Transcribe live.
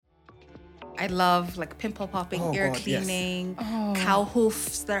I love like pimple popping, ear cleaning, cow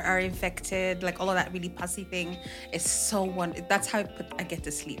hoofs that are infected, like all of that really pussy thing is so wonderful. That's how I get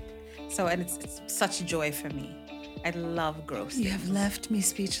to sleep. So, and it's such joy for me. I love gross things. You have left me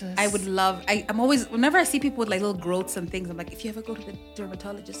speechless. I would love, I'm always, whenever I see people with like little growths and things, I'm like, if you ever go to the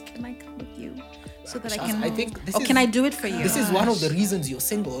dermatologist, can I come with you? So that I think can I do it for you? This is one of the reasons you're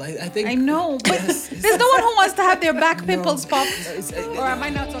single. I think. I know, but there's no one who wants to have their back pimples popped. Or am I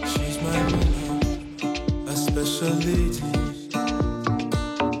not talking? She's my woman, a special lady.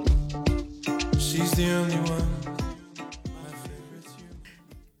 She's the only one.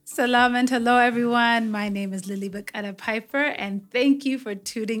 Salam and hello, everyone. My name is Lily Bakata Piper, and thank you for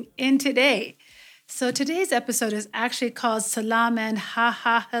tuning in today. So today's episode is actually called Salam and Ha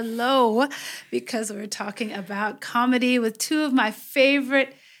Ha Hello, because we're talking about comedy with two of my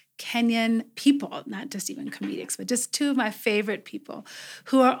favorite Kenyan people, not just even comedics, but just two of my favorite people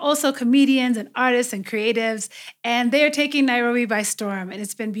who are also comedians and artists and creatives, and they are taking Nairobi by storm, and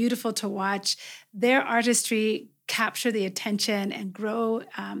it's been beautiful to watch their artistry capture the attention and grow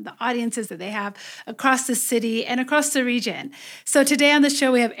the audiences that they have across the city and across the region. So today on the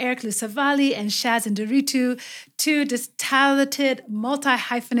show, we have Eric Lusavali and Shaz Nderitu, two just talented,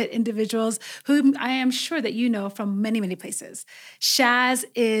 multi-hyphenate individuals whom I am sure that you know from many, many places. Shaz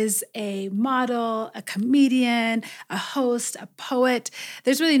is a model, a comedian, a host, a poet.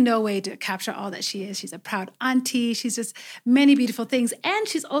 There's really no way to capture all that she is. She's a proud auntie. She's just many beautiful things. And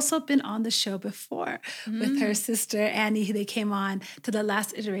she's also been on the show before with her sister, Annie. They came on to the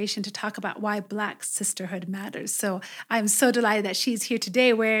last iteration to talk about why Black sisterhood matters. So I'm so delighted that she's here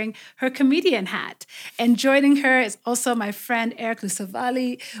today wearing her comedian hat. And joining her is also my friend, Eric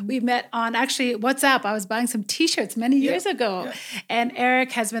Lusavali. We met on actually WhatsApp. I was buying some t-shirts many years ago. Yeah. And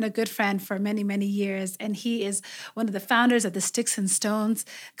Eric has been a good friend for many, many years. And he is one of the founders of the Sticks and Stones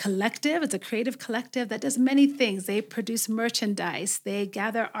Collective. It's a creative collective that does many things. They produce merchandise. They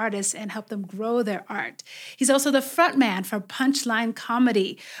gather artists and help them grow their art. He's also the frontman for Punchline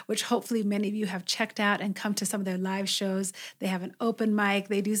Comedy, which hopefully many of you have checked out and come to some of their live shows. They have an open mic.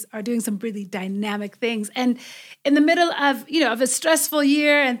 They are doing some really dynamic things. And in the middle of, of a stressful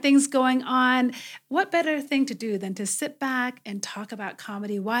year and things going on, what better thing to do than to sit back and talk about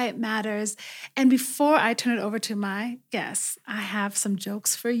comedy, why it matters. And before I turn it over to my guests, I have some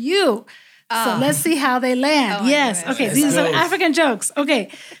jokes for you. So let's see how they land. Yes. Okay. These are some African jokes. Okay.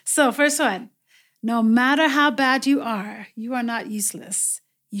 So first one. No matter how bad you are not useless.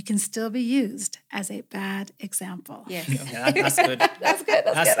 You can still be used as a bad example. Yes. Yeah, that's good. That's good.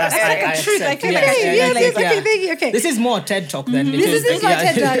 Thank you. Okay. This is more TED Talk than this is more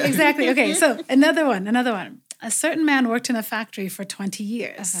TED Talk. Exactly. Okay. So another one. A certain man worked in a factory for 20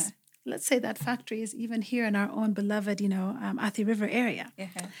 years. Uh-huh. Let's say that factory is even here in our own beloved, Athi River area.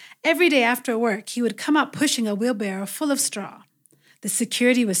 Uh-huh. Every day after work, he would come out pushing a wheelbarrow full of straw. The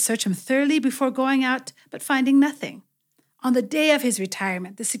security would search him thoroughly before going out, but finding nothing. On the day of his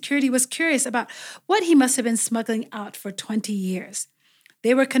retirement, the security was curious about what he must have been smuggling out for 20 years.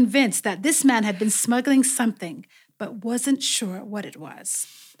 They were convinced that this man had been smuggling something, but wasn't sure what it was.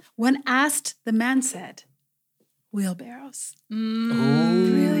 When asked, the man said, wheelbarrows.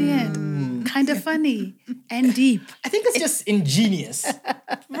 Brilliant. Kind of funny and deep. I think it's just ingenious.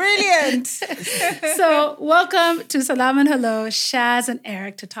 Brilliant. So welcome to Salam and Hello, Shaz and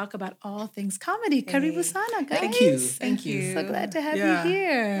Eric, to talk about all things comedy. Karibu sana, guys. Thank you. So glad to have you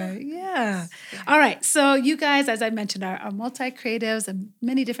here. Yeah. All right. So you guys, as I mentioned, are multi-creatives in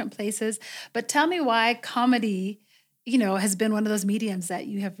many different places. But tell me why comedy, has been one of those mediums that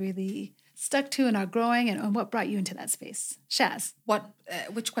you have really stuck to and are growing, and what brought you into that space? Shaz.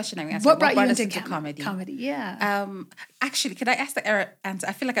 Which question are we answering? What brought you into comedy? Comedy, yeah. Actually, can I ask the answer?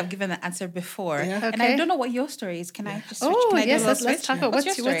 I feel like I've given the answer before. Yeah. And I don't know what your story is. Can I just switch? Let's talk about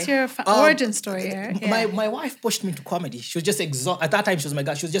what's your origin story here? My wife pushed me to comedy. She was just exhausted. At that time, she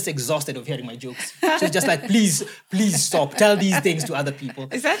was just exhausted of hearing my jokes. She was just like, please stop. Tell these things to other people.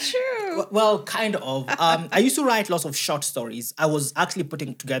 Is that true? Well, kind of. I used to write lots of short stories. I was actually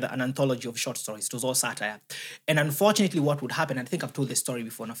putting together an anthology of short stories. It was all satire. And unfortunately, what would happen, and I think I've told this story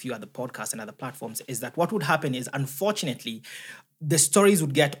before on a few other podcasts and other platforms, is that what would happen is, unfortunately, the stories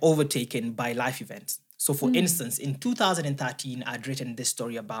would get overtaken by life events. So for instance, in 2013, I'd written this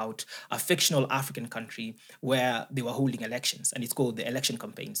story about a fictional African country where they were holding elections, and it's called the election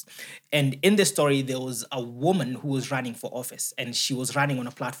campaigns. And in this story, there was a woman who was running for office, and she was running on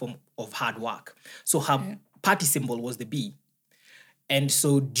a platform of hard work. So her party symbol was the bee. And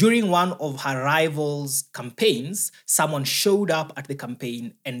so during one of her rivals' campaigns, someone showed up at the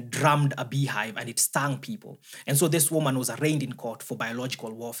campaign and drummed a beehive and it stung people. And so this woman was arraigned in court for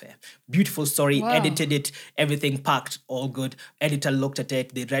biological warfare. Beautiful story, edited it, everything packed, all good. Editor looked at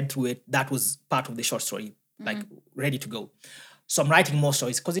it, they read through it. That was part of the short story, like ready to go. So I'm writing more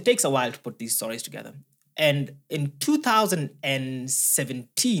stories because it takes a while to put these stories together. And in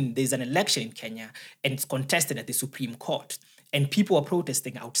 2017, there's an election in Kenya and it's contested at the Supreme Court. And people are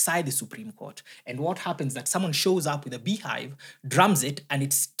protesting outside the Supreme Court. And what happens is that someone shows up with a beehive, drums it, and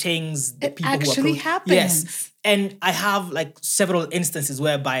it stings the people who are actually happens. Yes. And I have like several instances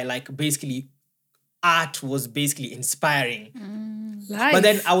whereby like basically art was basically inspiring. Life. But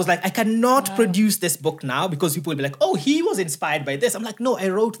then I was like, I cannot produce this book now because people will be like, oh, he was inspired by this. I'm like, no, I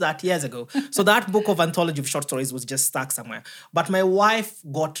wrote that years ago. So that book of anthology of short stories was just stuck somewhere. But my wife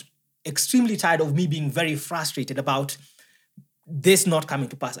got extremely tired of me being very frustrated about this not coming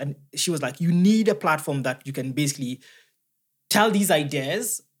to pass. And she was like, you need a platform that you can basically tell these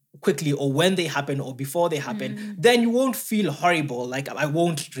ideas quickly or when they happen or before they happen, then you won't feel horrible, like I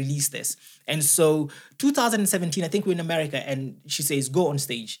won't release this. And so 2017, I think we're in America, and she says, go on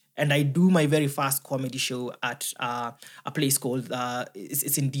stage. And I do my very first comedy show at a place called,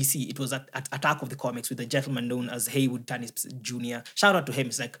 it's in DC. It was at Attack of the Comics with a gentleman known as Haywood Tanis Jr. Shout out to him.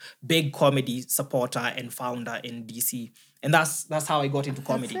 He's like big comedy supporter and founder in DC. And that's how I got into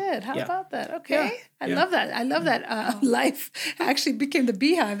comedy. That's it. How about that? Okay. Yeah. I love that. I love that life actually became the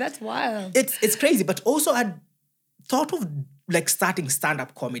beehive. That's wild. It's crazy. But also I'd thought of like starting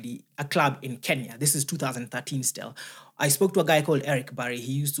stand-up comedy, a club in Kenya. This is 2013 still. I spoke to a guy called Eric Barry.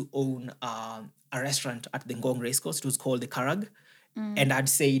 He used to own a restaurant at the Ngong Racecourse. It was called the Karag. And I'd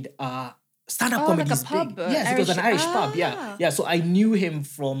said, stand-up comedy like a is pub, big. Yes, it was an Irish pub. Yeah. So I knew him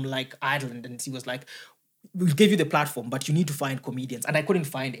from like Ireland, and he was like, we'll give you the platform, but you need to find comedians. And I couldn't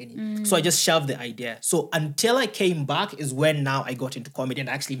find any. So I just shelved the idea. So until I came back is when now I got into comedy and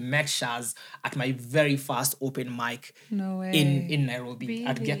I actually met Shaz at my very first open mic in Nairobi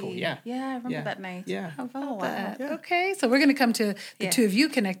at Gecko. Yeah. Yeah, I remember that night. Yeah. How about that? Yeah. Okay, so we're going to come to the two of you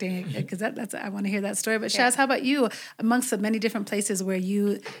connecting because that's I want to hear that story. But Shaz, how about you? Amongst the many different places where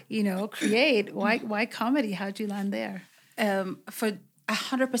you create, why comedy? How'd you land there? For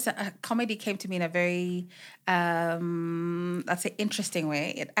 100%, comedy came to me in a very, let's say, interesting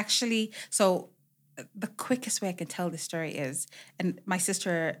way. It actually, so the quickest way I can tell this story is, and my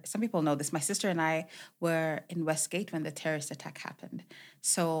sister, some people know this, my sister and I were in Westgate when the terrorist attack happened.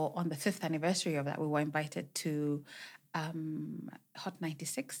 So on the 5th anniversary of that, we were invited to Hot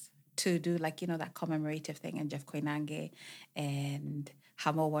 96 to do that commemorative thing, and Jeff Koinange and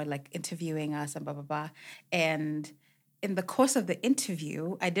Hamo were like interviewing us and blah, blah, blah. And in the course of the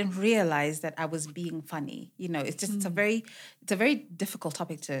interview, I didn't realize that I was being funny. It's just, it's a very difficult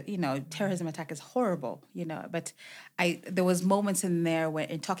topic to, terrorism attack is horrible, but there was moments in there where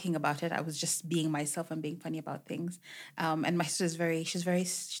in talking about it, I was just being myself and being funny about things. And my sister's she's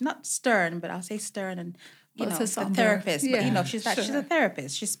not stern, but I'll say stern and, a therapist, but she's a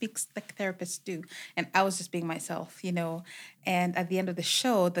therapist. She speaks like therapists do. And I was just being myself, and at the end of the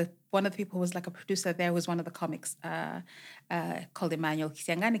show, one of the people who was like a producer there was one of the comics called Emmanuel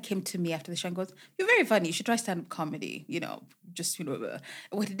Kisiangani, came to me after the show and goes, "You're very funny. You should try stand-up comedy."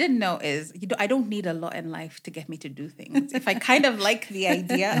 What he didn't know is, I don't need a lot in life to get me to do things. If I kind of like the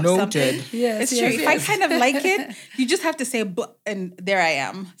idea of something, it's true. If I kind of like it, you just have to say, and there I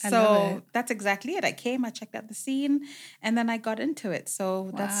am. So that's exactly it. I came, I checked out the scene, and then I got into it.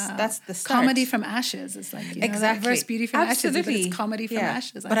 So that's the start. Comedy from ashes is like, exactly. Reverse beauty from ashes, but it's comedy from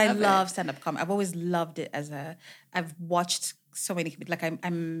ashes. But I love stand-up comedy. I've always loved it I've watched so many, like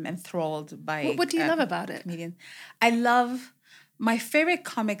I'm enthralled by. What do you love about it? Comedians. My favorite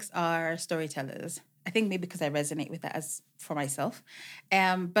comics are storytellers. I think maybe because I resonate with that as for myself.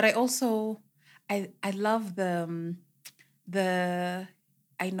 But I also, I love the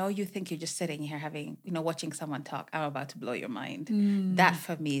I know you think you're just sitting here having, watching someone talk. I'm about to blow your mind. That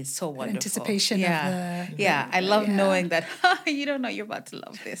for me is so wonderful. Anticipation of the... I love knowing that you don't know you're about to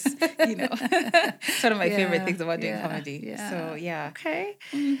love this. It's one of my favorite things about doing comedy. Yeah. So, yeah. Okay.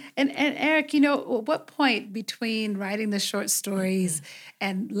 And Eric, at what point between writing the short stories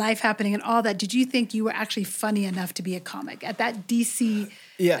and life happening and all that, did you think you were actually funny enough to be a comic? At that DC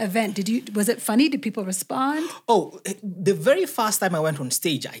event. Was it funny? Did people respond? Oh, the very first time I went on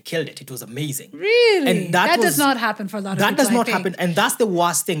stage, I killed it. It was amazing. Really? And that does not happen for a lot of people. That does not happen. And that's the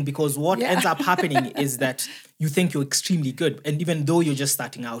worst thing, because what ends up happening is that you think you're extremely good. And even though you're just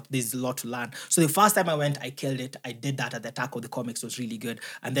starting out, there's a lot to learn. So the first time I went, I killed it. I did that at the Attack of the Comics, was really good.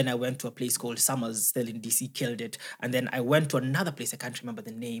 And then I went to a place called Summers, still in DC, killed it. And then I went to another place, I can't remember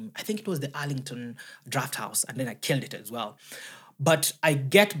the name. I think it was the Arlington Draft House. And then I killed it as well. But I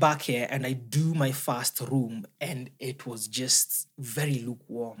get back here and I do my first room, and it was just very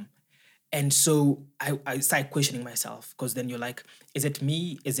lukewarm. And so I started questioning myself, because then you're like, is it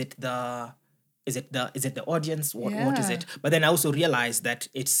me? Is it the audience? What is it? But then I also realized that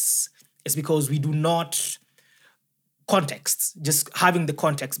it's because we do not context, just having the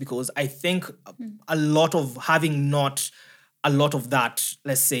context, because I think a lot of that,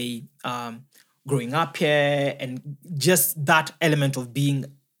 let's say, growing up here, and just that element of being,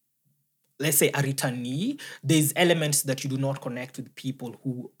 let's say, a returnee, there's elements that you do not connect with people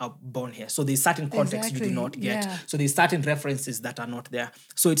who are born here. So there's certain context you do not get. Yeah. So there's certain references that are not there.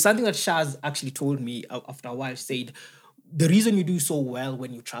 So it's something that Shaz actually told me after a while, said, the reason you do so well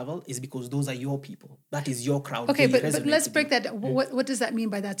when you travel is because those are your people. That is your crowd. Okay, but let's break that. What does that mean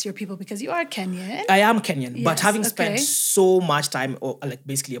by that's your people? Because you are Kenyan. I am Kenyan, but having spent so much time,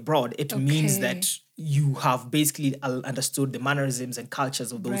 basically abroad, it means that you have basically understood the mannerisms and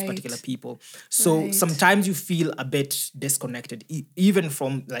cultures of those particular people. So sometimes you feel a bit disconnected, even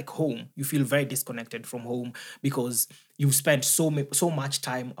from home. You feel very disconnected from home because you've spent so much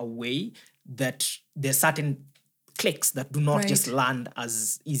time away that there's certain clicks that do not just land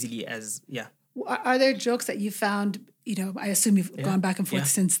as easily as, Are there jokes that you found, I assume you've gone back and forth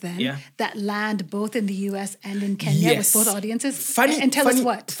since then, that land both in the US and in Kenya with both audiences? And tell us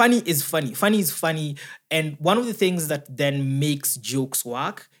what. Funny is funny. And one of the things that then makes jokes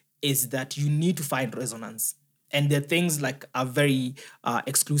work is that you need to find resonance. And the things are very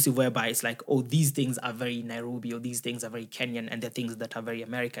exclusive, whereby it's like, oh, these things are very Nairobi, or these things are very Kenyan, and there are things that are very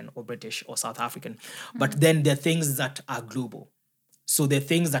American or British or South African. But then there are things that are global. So there are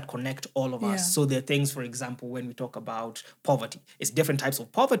things that connect all of us. So there are things, for example, when we talk about poverty, it's different types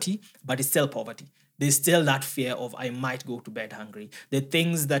of poverty, but it's still poverty. There's still that fear of, I might go to bed hungry. There are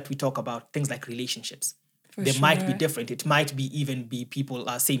things that we talk about, things like relationships. They might be different. It might be even be people,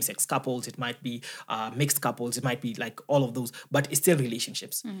 same-sex couples. It might be mixed couples. It might be all of those, but it's still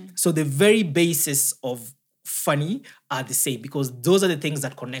relationships. So the very basis of funny are the same, because those are the things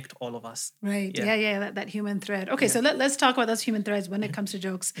that connect all of us. Right. Yeah. That human thread. Okay, so let's talk about those human threads when it comes to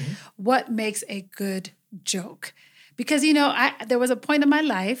jokes. What makes a good joke? Because, there was a point in my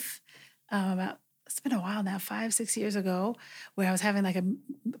life, it's been a while now, 5-6 years ago, where I was having a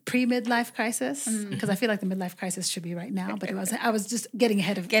pre-midlife crisis, because I feel like the midlife crisis should be right now, but I was just getting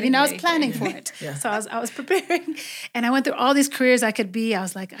ahead of it. I was planning for it. So I was preparing, and I went through all these careers I could be. I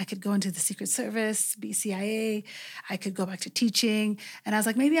was like, I could go into the Secret Service, be CIA, I could go back to teaching, and I was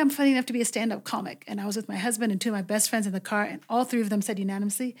like, maybe I'm funny enough to be a stand-up comic. And I was with my husband and two of my best friends in the car, and all three of them said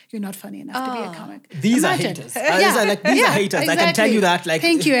unanimously, you're not funny enough to be a comic. These are haters. These are haters. Exactly. I can tell you that.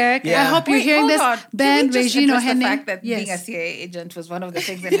 Thank you, Eric. I hope you're hearing this. Ben, Regino, Henning. The fact that being a CIA agent was one of the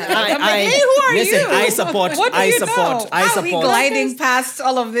things in her life. Hey, who are you? I support. How are we gliding past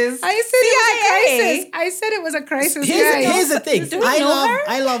all of this? I said it was a crisis. Here's the thing.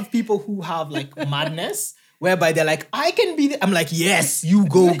 I love people who have madness, whereby they're like, I can be I'm like, yes, you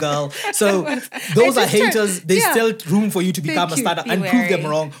go, girl. So those are haters. There's still room for you to become a startup and prove them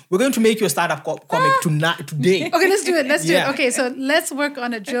wrong. We're going to make you a startup comic today. Okay, let's do it. Okay, so let's work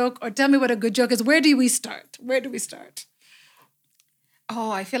on a joke, or tell me what a good joke is. Where do we start?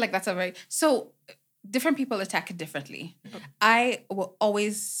 Oh, I feel like that's so different people attack it differently. I will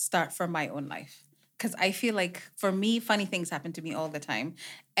always start from my own life, because I feel like for me, funny things happen to me all the time.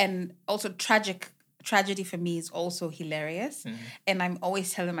 And also tragedy for me is also hilarious. And I'm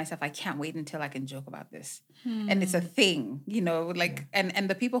always telling myself, I can't wait until I can joke about this. And it's a thing, and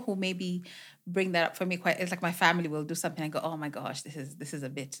the people who maybe bring that up for me it's like my family will do something and go, oh my gosh, this is a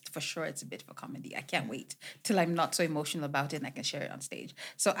bit, for sure it's a bit of a comedy. I can't wait till I'm not so emotional about it and I can share it on stage.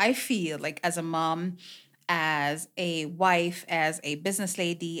 So I feel like as a mom, as a wife, as a business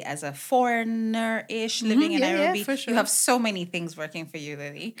lady, as a foreigner-ish living in Nairobi, for sure. You have so many things working for you,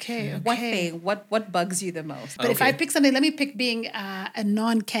 Lily. Okay. What bugs you the most? But if I pick something, let me pick being a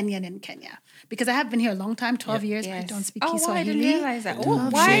non-Kenyan in Kenya. because I have been here a long time, 12 years, but I don't speak Kiswahili. I didn't realize that. Oh,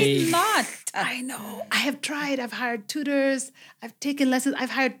 why not? I know. I have tried. I've hired tutors. I've taken lessons.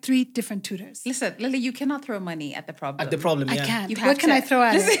 I've hired 3 different tutors. Listen, Lily, you cannot throw money at the problem. I can't. What can I throw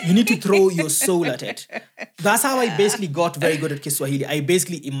at it? You need to throw your soul at it. That's how I basically got very good at Kiswahili. I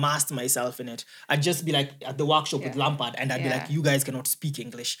basically immersed myself in it. I'd just be like at the workshop with Lampard, and I'd be like, you guys cannot speak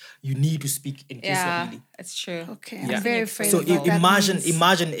English. You need to speak in Kiswahili. Yeah, it's true. Okay, I'm very afraid so of what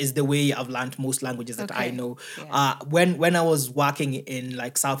immersion is the way I've learned most languages that I know. Yeah. When I was working in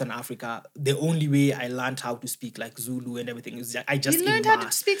like Southern Africa, the only way I learned how to speak like Zulu and everything is I just You learned how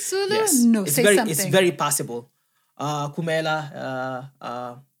to speak Zulu? Yes. No, it's say very, something. It's very passable.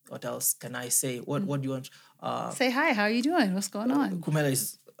 Kumela, what else can I say? What do you want? Say hi, how are you doing? What's going on? Kumela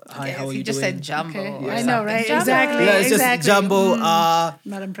is hi, how are you You just doing? said jumbo. Okay. or I know, right? something. Exactly. Yeah, it's just jumbo.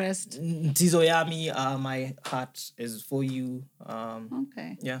 Not impressed. Tizoyami, my heart is for you.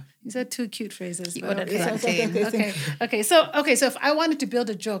 Okay. Yeah. These are 2 cute phrases. Cute but and okay. plantain. Okay. So if I wanted to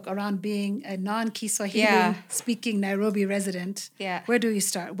build a joke around being a non-Kiswahili speaking Nairobi resident, where do you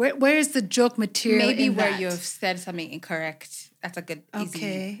start? Where is the joke material? Maybe in where that? you've said something incorrect. That's a good,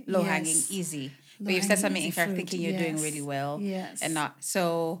 easy, low-hanging, easy. But you've said something incorrect, thinking you're doing really well, and not.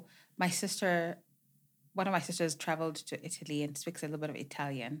 So one of my sisters traveled to Italy and speaks a little bit of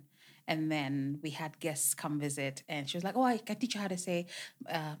Italian. And then we had guests come visit, and she was like, "Oh, I can teach you how to say,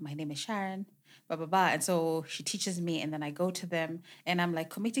 my name is Sharon, blah, blah, blah." And so she teaches me, and then I go to them, and I'm like,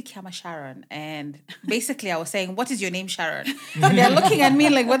 "Komiti Kiama Sharon." And basically I was saying, "What is your name, Sharon?" And they're looking at me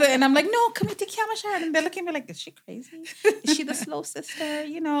like, "What?" And I'm like, "No, Komiti Kiama Sharon." And they're looking at me like, "Is she crazy? Is she the slow sister?"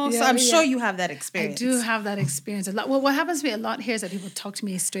 You know? So I'm sure you have that experience. I do have that experience a lot. Well, what happens to me a lot here is that people talk to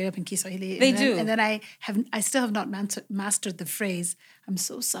me straight up in Kiswahili. They do. And then I still have not mastered the phrase, "I'm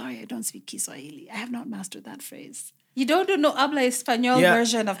so sorry, I don't speak Kiswahili." I have not mastered that phrase. You don't do no habla español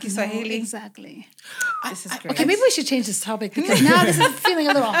version of Kiswahili? No, exactly. This is great. Okay, maybe we should change this topic because now this is feeling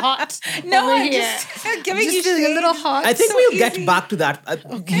a little hot. I'm here. just giving I'm you just feeling a little hot. I think So we'll easy. get back to that.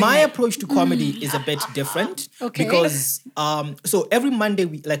 My approach to comedy is a bit different because so every Monday,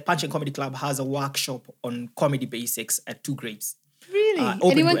 Punch and Comedy Club has a workshop on comedy basics at 2 grades. Really?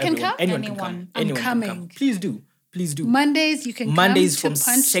 Open Anyone to can everyone. come? Anyone can come. I'm Anyone can come. coming. Please do. Mondays you can Mondays come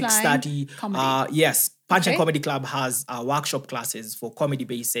from to Punchline 6:30. comedy. Yes, Punch and Comedy Club has workshop classes for comedy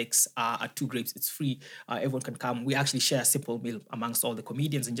basics at 2 grades. It's free. Everyone can come. We actually share a simple meal amongst all the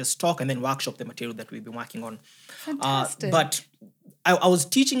comedians and just talk and then workshop the material that we've been working on. Fantastic. But I was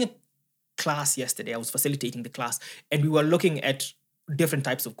teaching a class yesterday. I was facilitating the class, and we were looking at different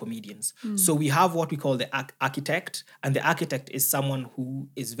types of comedians. So we have what we call the architect, and the architect is someone who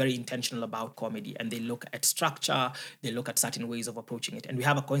is very intentional about comedy, and they look at structure, they look at certain ways of approaching it. And we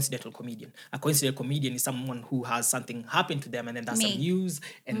have a coincidental comedian. A coincidental comedian is someone who has something happen to them, and then that's a muse,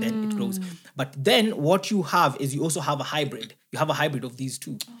 and then it grows. But then what you have is you also have a hybrid. You have a hybrid of these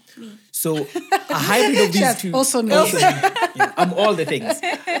two. So a hybrid of these two. Also me. Yeah, I'm all the things.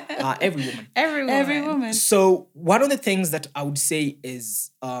 Every woman. Every woman. So one of the things that I would say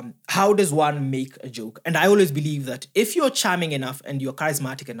is how does one make a joke? And I always believe that if you're charming enough and you're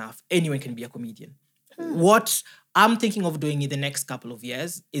charismatic enough, anyone can be a comedian. What I'm thinking of doing in the next couple of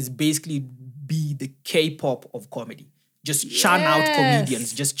years is basically be the K-pop of comedy. Just churn out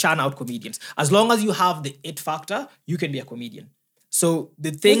comedians. Just churn out comedians. As long as you have the it factor, you can be a comedian. So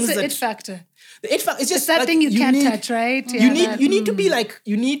the things What's the that it factor? The it factor is just It's that like, thing you can't touch, right? You need to be like,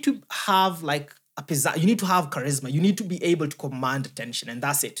 you need to have like a pizzazz. You need to have charisma. You need to be able to command attention, and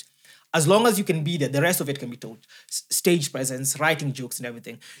that's it. As long as you can be there, the rest of it can be told. Stage presence, writing jokes and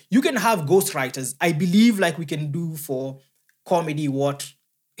everything. You can have ghostwriters. I believe like we can do for comedy what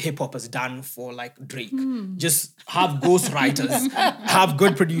hip-hop has done for like Drake. Just have ghostwriters, have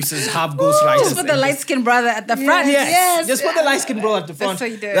good producers, have ghostwriters. Just put the light-skinned brother at the front. Yes. Just put the light-skinned brother at the front. That's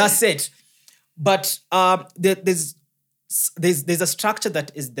what you do. That's it. But there's a structure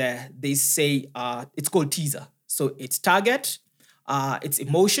that is there. They say it's called teaser. So it's target, it's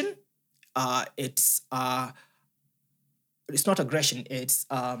emotion, it's not aggression. It's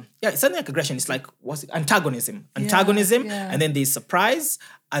it's something like aggression. It's like what's it? Antagonism, and then there's surprise,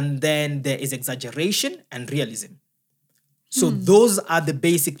 and then there is exaggeration and realism. So those are the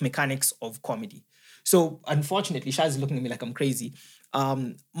basic mechanics of comedy. So unfortunately, Shaz is looking at me like I'm crazy.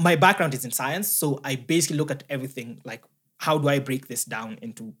 My background is in science, so I basically look at everything like, how do I break this down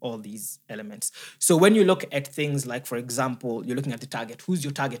into all these elements? So when you look at things like, for example, you're looking at the target. Who's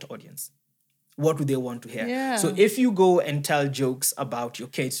your target audience? What do they want to hear? Yeah. So if you go and tell jokes about your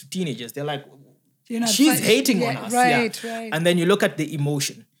kids to teenagers, they're like, You're not she's funny. hating on us. Right. And then you look at the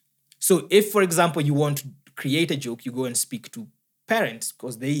emotion. So if, for example, you want to create a joke, you go and speak to parents,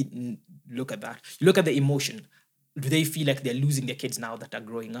 because they look at that. You look at the emotion. Do they feel like they're losing their kids now that are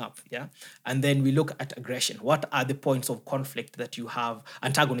growing up? Yeah. And then we look at aggression. What are the points of conflict that you have,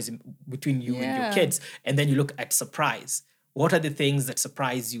 antagonism between you and your kids? And then you look at surprise. What are the things that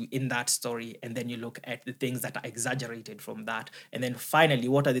surprise you in that story? And then you look at the things that are exaggerated from that. And then finally,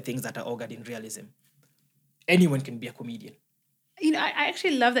 what are the things that are ordered in realism? Anyone can be a comedian. You know, I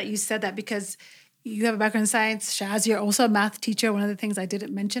actually love that you said that, because you have a background in science. Shaz, you're also a math teacher. One of the things I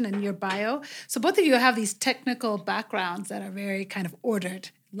didn't mention in your bio. So both of you have these technical backgrounds that are very kind of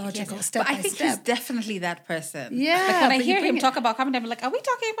ordered, logical, step by step. I think he's definitely that person. Yeah. Like when I hear him talk about comedy, I'm like, are we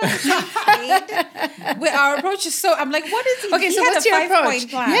talking about the same thing? Where our approach is so, I'm like, what is he? Okay, he so had what's a your 5-point approach?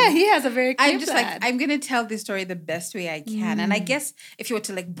 plan. Yeah, he has a very clear I'm just plan. like, I'm going to tell this story the best way I can. And I guess if you were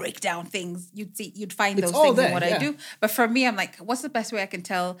to like break down things, you'd find those things in what I do. But for me, I'm like, what's the best way I can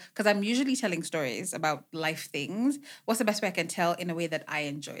tell? Because I'm usually telling stories about life things. What's the best way I can tell in a way that I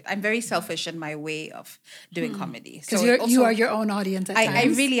enjoy it? I'm very selfish in my way of doing comedy. Because you are your own audience at times.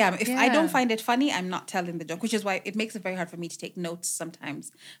 I really am. If I don't find it funny, I'm not telling the joke, which is why it makes it very hard for me to take notes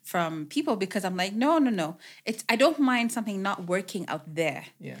sometimes from people, because I'm like, no. I don't mind something not working out there.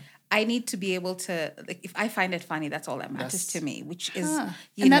 Yeah. I need to be able to, like, if I find it funny, that's all that matters to me, which is,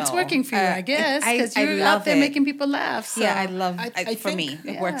 and that's working for you, I guess, because you're out there making people laugh. So. Yeah, I love it. For me,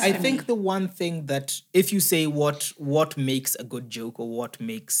 it works for me. I think the one thing that, if you say what makes a good joke or what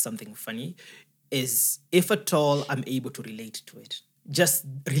makes something funny, is if at all I'm able to relate to it.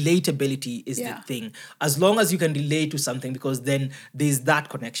 Just relatability is the thing. As long as you can relate to something, because then there's that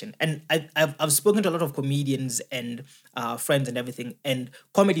connection. And I've spoken to a lot of comedians and friends and everything, and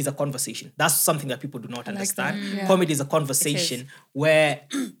comedy is a conversation. That's something that people do not understand. Comedy is a conversation where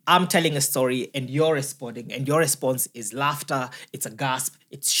I'm telling a story and you're responding, and your response is laughter, it's a gasp,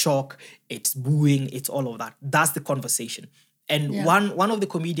 it's shock, it's booing, it's all of that. That's the conversation. And one of the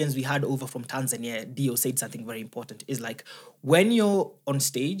comedians we had over from Tanzania, Dio, said something very important. Is like, when you're on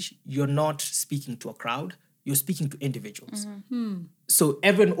stage, you're not speaking to a crowd, you're speaking to individuals. Mm-hmm. So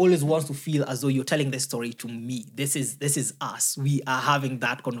everyone always wants to feel as though you're telling this story to me. This is us. We are having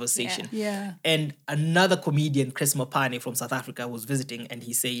that conversation. Yeah. And another comedian, Chris Mapane from South Africa, was visiting, and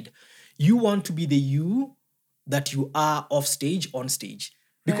he said, you want to be the you that you are off stage, on stage.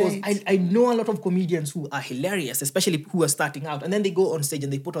 Because I know a lot of comedians who are hilarious, especially who are starting out, and then they go on stage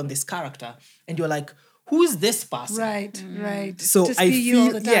and they put on this character, and you're like, who is this person? Right. So just I be you feel,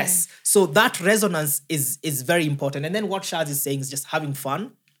 all the time. yes. So that resonance is very important. And then what Shaz is saying is just having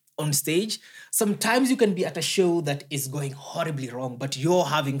fun on stage. Sometimes you can be at a show that is going horribly wrong, but you're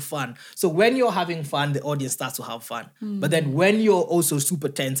having fun. So when you're having fun, the audience starts to have fun. But then when you're also super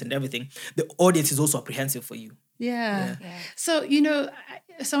tense and everything, the audience is also apprehensive for you. Yeah. So, you know,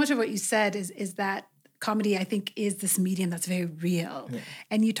 so much of what you said is that comedy, I think, is this medium that's very real. Yeah.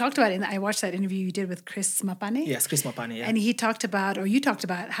 And you talked about it, and I watched that interview you did with Chris Mapane. Yes, Chris Mapane, yeah. And you talked about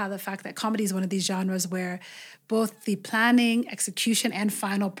how the fact that comedy is one of these genres where both the planning, execution, and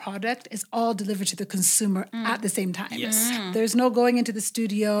final product is all delivered to the consumer at the same time. Yes. There's no going into the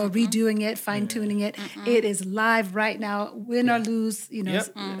studio, redoing it, fine-tuning it. It is live right now, win or lose,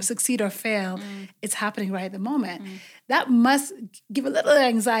 succeed or fail. It's happening right at the moment. That must give a little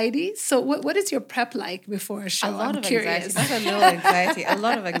anxiety. So what is your prep like before a show? A lot I'm of curious. anxiety. Not a little anxiety. A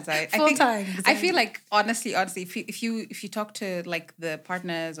lot of anxiety. Full-time anxiety. I feel like honestly, if you talk to like the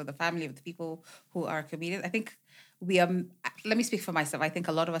partners or the family of the people who are comedians, I think we are. Let me speak for myself. I think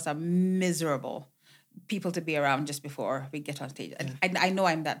a lot of us are miserable people to be around just before we get on stage. And I know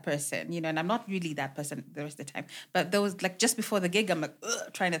I'm that person, and I'm not really that person the rest of the time. But those, like, just before the gig, I'm like,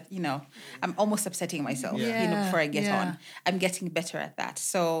 trying to, I'm almost upsetting myself, before I get on. I'm getting better at that.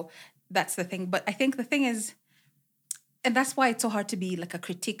 So that's the thing. But I think the thing is, and that's why it's so hard to be like a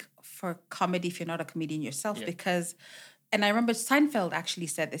critique for comedy if you're not a comedian yourself, because, and I remember Seinfeld actually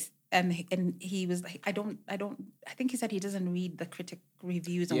said this, and he was like, I think he said he doesn't read the critic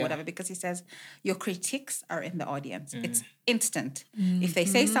reviews and whatever, because he says your critiques are in the audience. It's instant. If they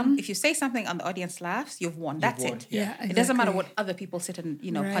say if you say something and the audience laughs, you've won. That's it. Yeah, exactly. It doesn't matter what other people sit and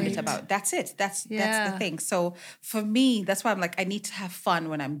pundit about. That's it. That's the thing. So for me, that's why I'm like, I need to have fun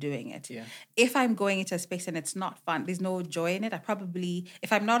when I'm doing it. Yeah. If I'm going into a space and it's not fun, there's no joy in it,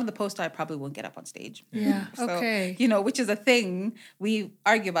 if I'm not on the poster, I probably won't get up on stage. Yeah. So, okay. Which is a thing we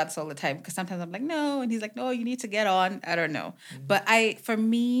argue about this all the time, because sometimes I'm like, no, and he's like, no, you need to get on. I don't know. But for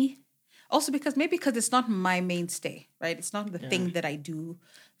me, also because it's not my mainstay, right? It's not the thing that I do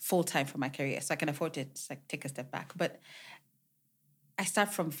full time for my career, so I can afford to take a step back. But I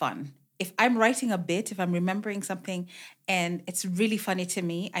start from fun. If I'm writing a bit, if I'm remembering something and it's really funny to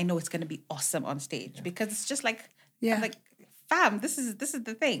me, I know it's going to be awesome on stage because it's just like, I'm like fam, this is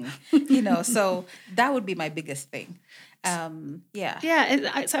the thing, so that would be my biggest thing. So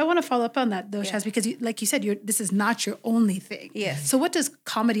I want to follow up on that though, Shaz, because like you said, this is not your only thing. Yes. So what does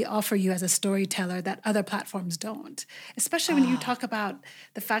comedy offer you as a storyteller that other platforms don't? Especially when you talk about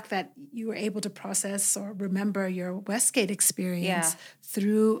the fact that you were able to process or remember your Westgate experience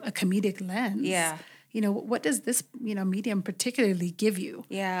through a comedic lens. Yeah. What does this, medium particularly give you?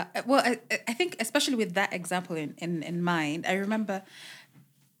 Yeah. Well, I think especially with that example in mind, I remember.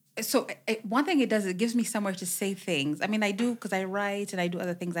 So one thing it does, it gives me somewhere to say things. I mean, I do because I write and I do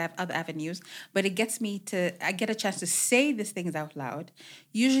other things. I have other avenues, but it gets me I get a chance to say these things out loud,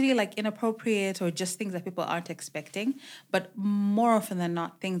 usually like inappropriate or just things that people aren't expecting, but more often than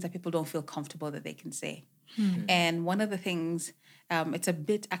not, things that people don't feel comfortable that they can say. And one of the things, it's a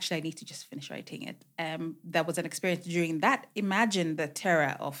bit, actually, I need to just finish writing it. That was an experience during that. Imagine the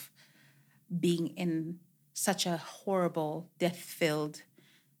terror of being in such a horrible, death-filled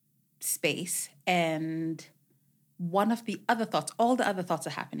space, and one of the other thoughts, all the other thoughts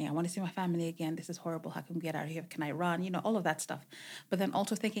are happening. I want to see my family again. This is horrible. How can we get out of here? Can I run? All of that stuff. But then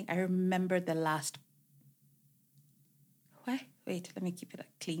also thinking, I remember the last... Wait, let me keep it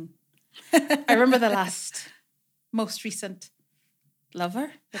clean. I remember the most recent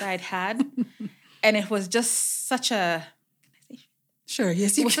lover that I'd had, and it was just such a... Sure,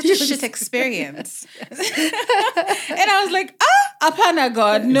 yes. It was such a shit experience. And I was like, Apana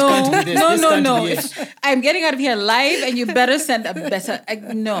God, no. I'm getting out of here alive, and you better send a better...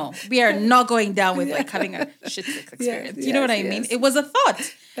 no, we are not going down with like having a shit experience. You know what I mean? It was a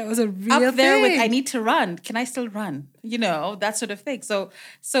thought. That was a real up there thing. with, I need to run. Can I still run? That sort of thing. So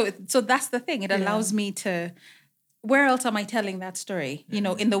that's the thing. It allows me to... Where else am I telling that story?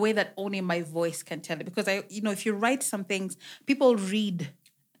 In the way that only my voice can tell it. Because if you write some things, people read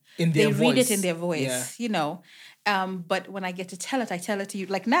in their they voice. read it in their voice, But when I get to tell it, I tell it to you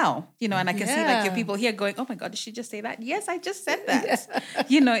like now, and I can see like your people here going, oh my God, did she just say that? Yes, I just said that.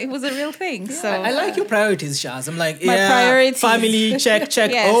 It was a real thing. Yeah, so I like your priorities, Shaz. I'm like, my priorities. Family, check.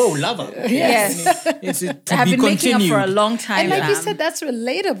 Yes. Oh, lover. Yes. It's to I have be been making continued. up for a long time. And like you said, that's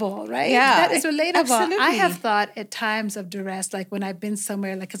relatable, right? Yeah, that is relatable. absolutely. I have thought at times of duress, like when I've been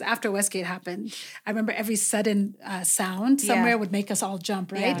somewhere, like because after Westgate happened, I remember every sudden sound somewhere would make us all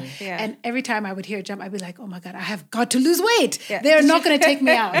jump, right? Yeah. And every time I would hear a jump, I'd be like, oh my God, I have got to lose weight. Yeah. They're not going to take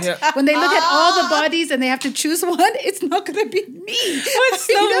me out. When they look at all the bodies and they have to choose one, it's not going to be me. What's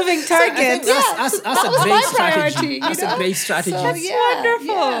the moving target? That's a great strategy. That's a great strategy. So, That's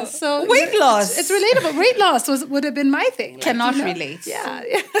wonderful. Yeah. So weight loss. It's relatable. Weight loss would have been my thing. Like, Cannot relate. Yeah.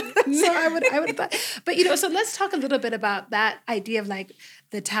 So I would have thought. But so let's talk a little bit about that idea of like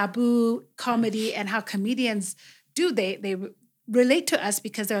the taboo comedy and how comedians do they relate to us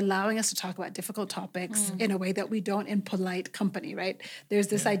because they're allowing us to talk about difficult topics in a way that we don't in polite company, right? There's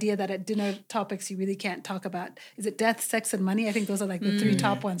this idea that at dinner topics you really can't talk about, is it death, sex, and money? I think those are like the three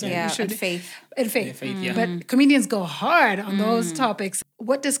top ones. Right? Yeah, and faith. And faith. Yeah. But comedians go hard on those topics.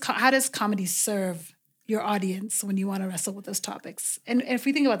 How does comedy serve your audience when you want to wrestle with those topics? And if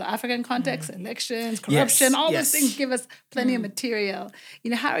we think about the African context, elections, corruption, all those things give us plenty of material.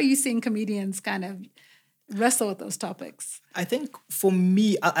 How are you seeing comedians kind of wrestle with those topics? I think for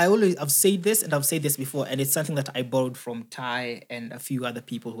me, I've said this and I've said this before, and it's something that I borrowed from Ty and a few other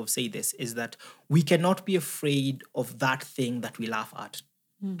people who have said this, is that we cannot be afraid of that thing that we laugh at.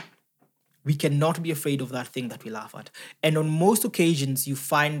 We cannot be afraid of that thing that we laugh at. And on most occasions, you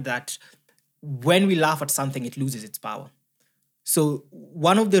find that when we laugh at something, it loses its power. So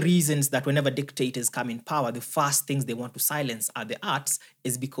one of the reasons that whenever dictators come in power, the first things they want to silence are the arts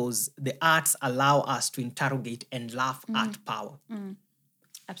is because the arts allow us to interrogate and laugh at power.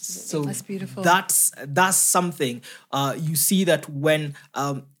 Absolutely. So that's beautiful. That's something. You see that when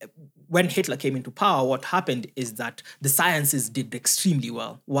Hitler came into power, what happened is that the sciences did extremely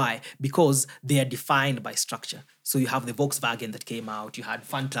well. Why? Because they are defined by structure. So you have the Volkswagen that came out, you had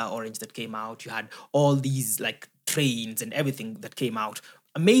Fanta Orange that came out, you had all these like trains and everything that came out.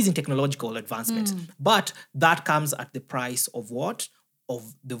 Amazing technological advancements. But that comes at the price of what?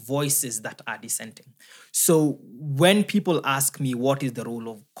 Of the voices that are dissenting. So when people ask me what is the role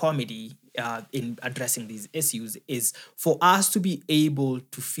of comedy in addressing these issues, is for us to be able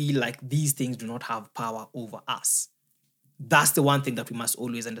to feel like these things do not have power over us. That's the one thing that we must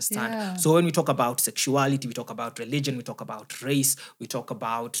always understand. Yeah. So when we talk about sexuality, we talk about religion, we talk about race, we talk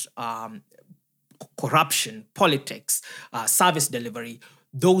about corruption, politics, service delivery,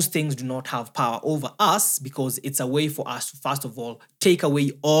 those things do not have power over us because it's a way for us to, first of all, take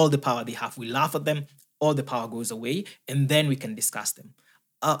away all the power they have. We laugh at them, all the power goes away, and then we can discuss them.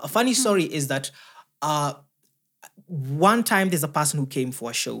 A funny story is that one time there's a person who came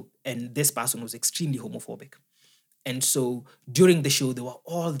for a show, and this person was extremely homophobic. And so during the show, there were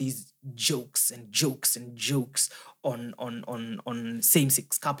all these jokes on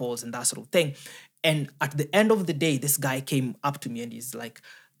same-sex couples and that sort of thing. And at the end of the day, this guy came up to me and he's like,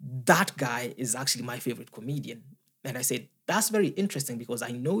 that guy is actually my favorite comedian. And I said, that's very interesting because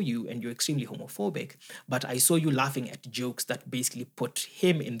I know you and you're extremely homophobic, but I saw you laughing at jokes that basically put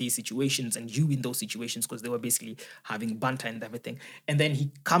him in these situations and you in those situations because they were basically having banter and everything. And then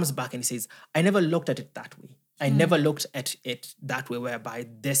he comes back and he says, I never looked at it that way. I never looked at it that way, whereby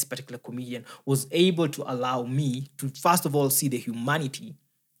this particular comedian was able to allow me to, first of all, see the humanity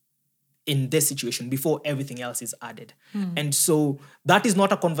in this situation before everything else is added. And so that is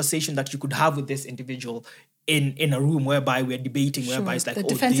not a conversation that you could have with this individual in a room whereby we're debating, whereby it's like, the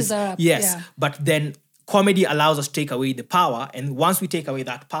defenses are up. Yes. Yeah. But then comedy allows us to take away the power. And once we take away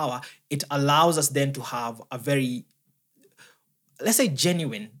that power, it allows us then to have a very, let's say,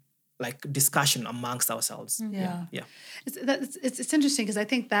 genuine discussion amongst ourselves. Yeah. Yeah. It's interesting because I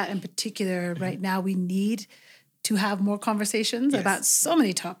think that in particular right now we need to have more conversations about so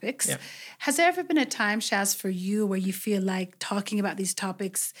many topics. Yeah. Has there ever been a time, Shaz, for you where you feel like talking about these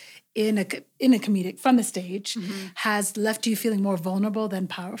topics in a comedic from the stage has left you feeling more vulnerable than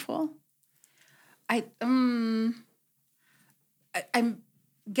powerful? I'm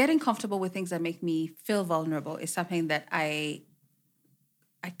getting comfortable with things that make me feel vulnerable is something that I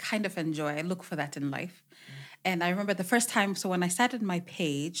kind of enjoy. I look for that in life. And I remember the first time, so when I started my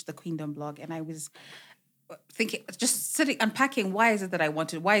page, the Queendom blog, and I was thinking, just sitting, unpacking, why is it that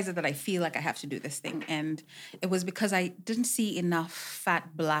I feel like I have to do this thing? And it was because I didn't see enough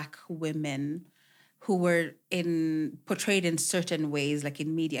fat Black women who were portrayed in certain ways, like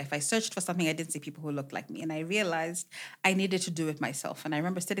in media. If I searched for something, I didn't see people who looked like me. And I realized I needed to do it myself. And I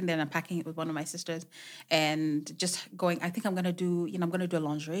remember sitting there and unpacking it with one of my sisters and just going, I think I'm going to do a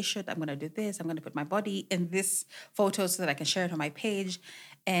lingerie shoot. I'm going to do this. I'm going to put my body in this photo so that I can share it on my page.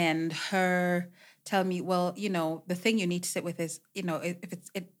 And her tell me, well, the thing you need to sit with is,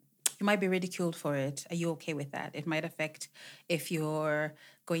 if you might be ridiculed for it. Are you okay with that? It might affect if you're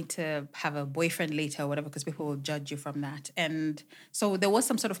going to have a boyfriend later or whatever, because people will judge you from that. And so there was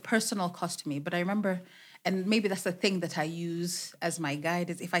some sort of personal cost to me. But I remember, and maybe that's the thing that I use as my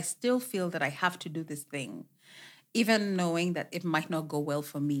guide, is if I still feel that I have to do this thing, even knowing that it might not go well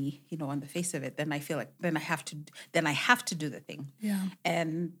for me, on the face of it, then I feel like then I have to do the thing. Yeah.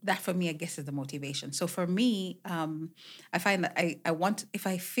 And that for me, I guess, is the motivation. So for me, I find that if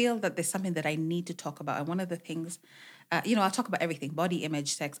I feel that there's something that I need to talk about, and one of the things, I'll talk about everything, body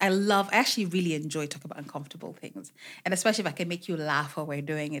image, sex. I actually really enjoy talking about uncomfortable things. And especially if I can make you laugh while we're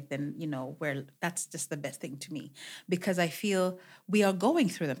doing it, then, that's just the best thing to me. Because I feel we are going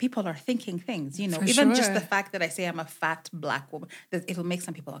through them. People are thinking things, even just the fact that I say I'm a fat Black woman, that it'll make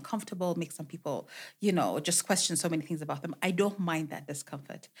some people uncomfortable, make some people, just question so many things about them. I don't mind that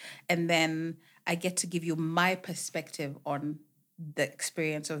discomfort. And then I get to give you my perspective on the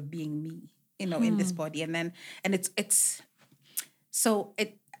experience of being me. In this body. And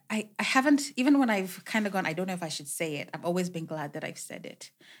I haven't, even when I've kind of gone, I don't know if I should say it. I've always been glad that I've said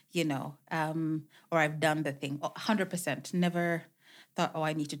it, or I've done the thing 100%. Never thought,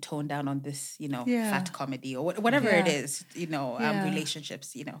 I need to tone down on this, fat comedy or whatever it is,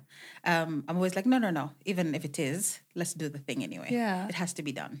 relationships, I'm always like, no. Even if it is, let's do the thing anyway. Yeah. It has to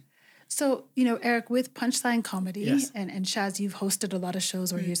be done. So, Eric, with Punchline Comedy, yes. and Shaz, you've hosted a lot of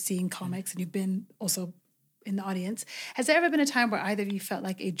shows where you're seeing comics and you've been also in the audience. Has there ever been a time where either of you felt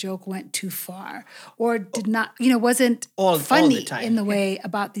like a joke went too far or did not, wasn't funny in the way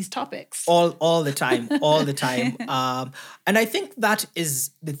about these topics? All the time. And I think that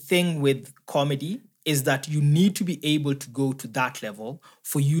is the thing with comedy, is that you need to be able to go to that level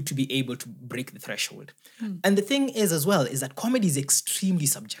for you to be able to break the threshold. And the thing is as well, is that comedy is extremely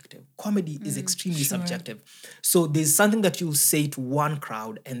subjective. Subjective. So there's something that you'll say to one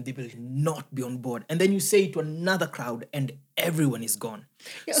crowd and they will not be on board. And then you say it to another crowd and everyone is gone.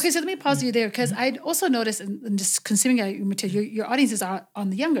 Yeah, okay, so let me pause you there, because I'd also noticed in just consuming your material, your audiences are on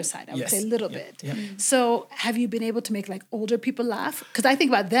the younger side, I would say a little bit. Yeah. So have you been able to make older people laugh? Because I think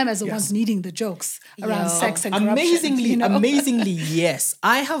about them as the ones needing the jokes around sex and corruption. Amazingly, yes.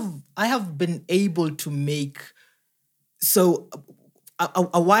 I have been able to make. So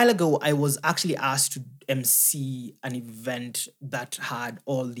a while ago, I was actually asked to MC an event that had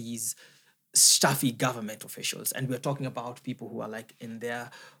all these stuffy government officials, and we're talking about people who are in their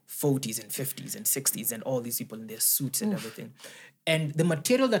 40s and 50s and 60s, and all these people in their suits and everything. And the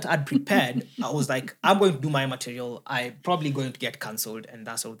material that I'd prepared, I was like, I'm going to do my material. I'm probably going to get cancelled and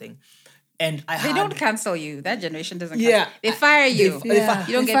that sort of thing. And They don't cancel you. That generation doesn't Yeah. cancel. They fire you. They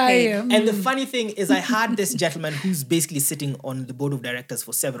You don't get paid. And the funny thing is, I had this gentleman who's basically sitting on the board of directors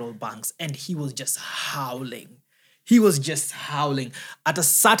for several banks, and he was just howling. He was just howling. At a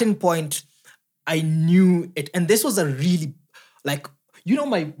certain point, I knew it. And this was a really, like, you know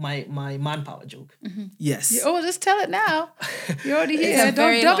my manpower joke? Mm-hmm. Yes. Just tell it now. You're already here.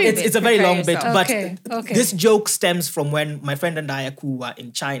 It's a very long bit, but Okay. this joke stems from when my friend and I were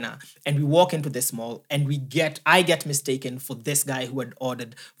in China, and we walk into this mall, and I get mistaken for this guy who had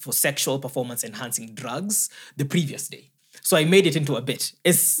ordered for sexual performance enhancing drugs the previous day. So I made it into a bit.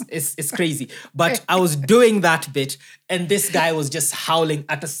 It's crazy. But I was doing that bit, and this guy was just howling.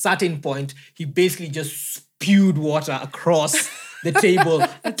 At a certain point, he basically just spewed water across the table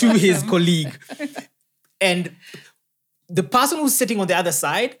to his colleague. And the person who's sitting on the other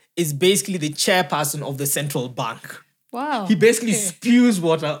side is basically the chairperson of the central bank. Wow. He basically spews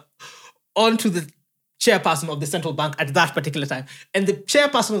water onto the chairperson of the central bank at that particular time. And the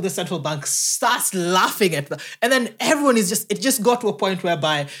chairperson of the central bank starts laughing at them. And then everyone it just got to a point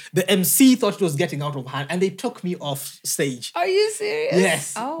whereby the MC thought it was getting out of hand, and they took me off stage. Are you serious?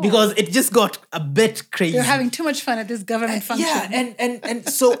 Yes. Because it just got a bit crazy. You're having too much fun at this government function. Yeah, and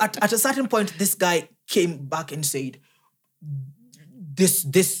so at a certain point, this guy came back and said,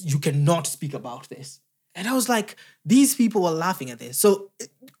 this, you cannot speak about this. And I was like, these people were laughing at this. So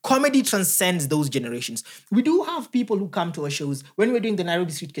comedy transcends those generations. We do have people who come to our shows when we're doing the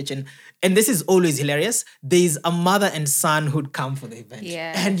Nairobi Street Kitchen, and this is always hilarious. There's a mother and son who'd come for the event.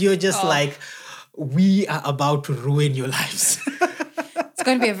 Yeah. And you're just like, we are about to ruin your lives. It's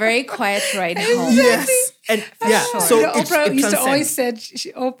going to be a very quiet ride home. Yes. And yeah, Sure. so Oprah used to always transcends.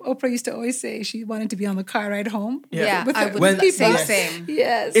 Oprah used to always say she wanted to be on the car ride home. Yeah, with I her- would with people. say Yes. same.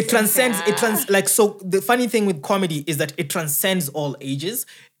 Yes. It transcends, so the funny thing with comedy is that it transcends all ages.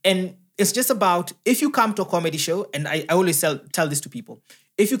 And it's just about, if you come to a comedy show, and I always tell this to people,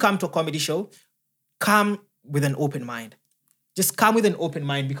 if you come to a comedy show, come with an open mind. Just come with an open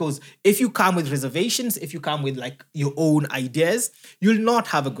mind, because if you come with reservations, if you come with like your own ideas, you'll not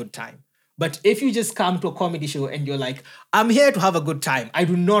have a good time. But if you just come to a comedy show and you're like, I'm here to have a good time. I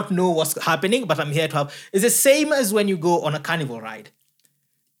do not know what's happening, but I'm here to have... It's the same as when you go on a carnival ride.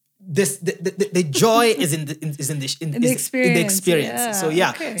 The joy is in the experience. Yeah, So yeah,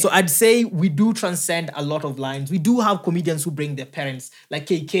 okay. so I'd say we do transcend a lot of lines. We do have comedians who bring their parents, like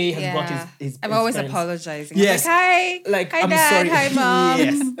KK has brought his I'm his always parents. apologizing. Yes. I'm Like, hi I'm dad, sorry. hi mom.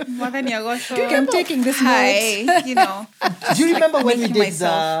 Yes. What then you're going I'm taking this note. Hi, you know. Do you remember when we making did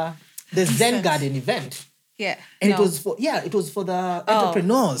myself the Zen Garden event? Yeah. And no. it was for the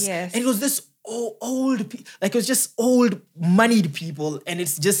entrepreneurs. yes. And it was this old, like it was just old, moneyed people. And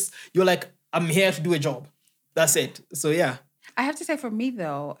it's just, you're like, I'm here to do a job. That's it. So yeah. I have to say, for me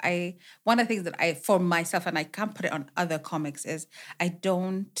though, one of the things that for myself, and I can't put it on other comics, is I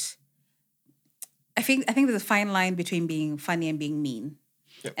think there's a fine line between being funny and being mean.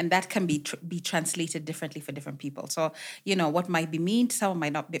 Yep. And that can be translated differently for different people. So, you know, what might be mean to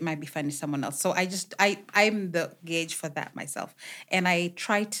someone might be funny to someone else. So I'm the gauge for that myself. And I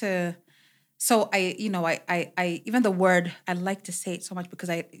try to, so I even the word, I like to say it so much because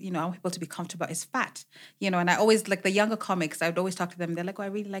I want people to be comfortable, is fat. And I always, like the younger comics, I would always talk to them. They're like, oh, I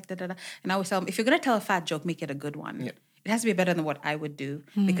really like da. And I always tell them, if you're going to tell a fat joke, make it a good one. Yep. It has to be better than what I would do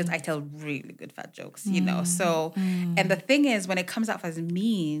because I tell really good fat jokes, So, and the thing is, when it comes out as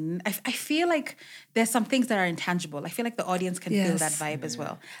mean, I feel like there's some things that are intangible. I feel like the audience can feel that vibe as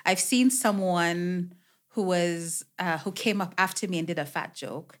well. I've seen someone who came up after me and did a fat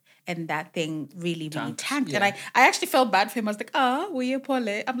joke, and that thing really tanked. Yeah. And I actually felt bad for him. I was like, were you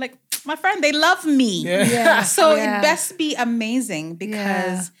poorly? I'm like, my friend, they love me. Yeah. So Yeah. it best be amazing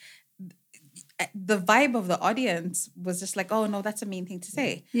because the vibe of the audience was just like, oh no, that's a mean thing to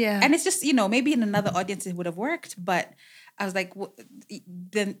say. Yeah. And it's just, maybe in another audience it would have worked, but I was like,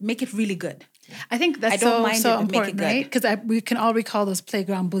 then make it really good. I think that's I don't mind so it, but make it important, good. right? Because we can all recall those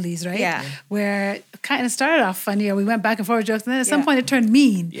playground bullies, right? Yeah. Where it kind of started off funny, or we went back and forth jokes, and then at some Yeah. point it turned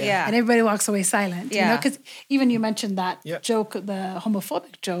mean. Yeah. And everybody walks away silent. Yeah. Because even you mentioned that Yeah. joke, the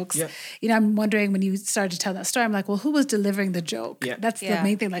homophobic jokes. Yeah. I'm wondering when you started to tell that story, I'm like, well, who was delivering the joke? Yeah. That's the Yeah.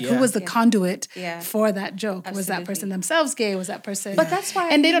 main thing. Like, Yeah. who was the conduit Yeah. for that joke? Was that Absolutely. person themselves gay? Was that person? But that's why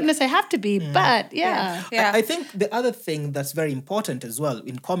And they don't necessarily have to be, but yeah. Yeah. I think the other thing that's very important as well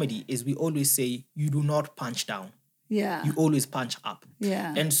in comedy is we always say you do not punch down. Yeah. You always punch up.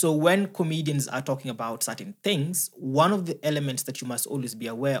 Yeah. And so when comedians are talking about certain things, one of the elements that you must always be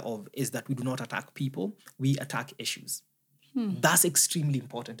aware of is that we do not attack people, we attack issues. That's extremely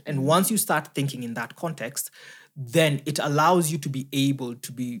important. And once you start thinking in that context, then it allows you to be able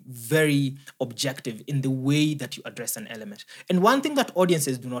to be very objective in the way that you address an element. And one thing that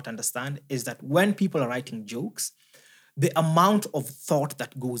audiences do not understand is that when people are writing jokes, the amount of thought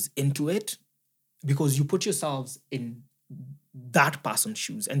that goes into it, because you put yourselves in that person's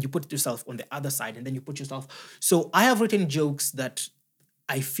shoes and you put yourself on the other side and then you put yourself. So I have written jokes that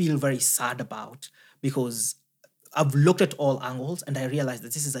I feel very sad about because I've looked at all angles and I realized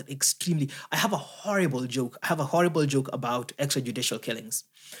that this is I have a horrible joke. I have a horrible joke about extrajudicial killings.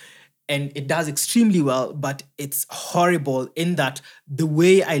 And it does extremely well, but it's horrible in that the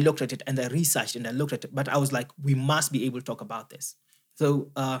way I looked at it and I researched and I looked at it, but I was like, we must be able to talk about this.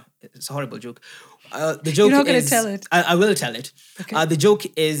 So it's a horrible joke. The joke You're not going to is, tell it. I will tell it. Okay. The joke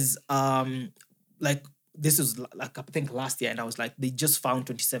is this was like I think last year, and I was like, they just found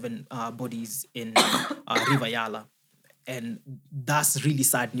 27 bodies in River Yala. And that's really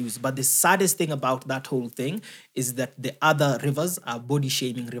sad news. But the saddest thing about that whole thing is that the other rivers are body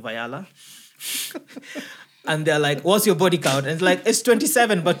shaming River Yala. And they're like, what's your body count? And it's like, it's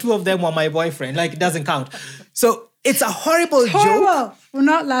 27, but 2 of them were my boyfriend. Like, it doesn't count. So it's a horrible joke. We're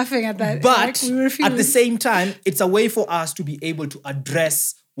not laughing at that. But we refuse. at the same time, it's a way for us to be able to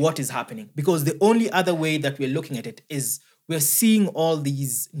address what is happening. Because the only other way that we're looking at it is we're seeing all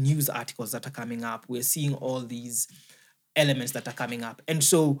these news articles that are coming up. We're seeing all these elements that are coming up. And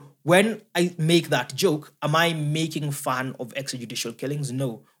so when I make that joke, am I making fun of extrajudicial killings?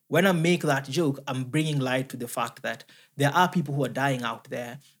 No. When I make that joke, I'm bringing light to the fact that there are people who are dying out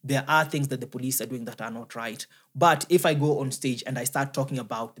there. There are things that the police are doing that are not right. But if I go on stage and I start talking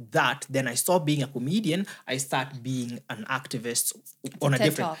about that, then I stop being a comedian. I start being an activist on a TED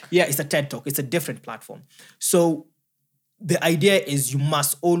different... Talk. Yeah, it's a TED Talk. It's a different platform. So the idea is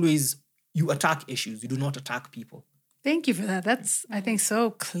you attack issues. You do not attack people. Thank you for that. That's, I think, so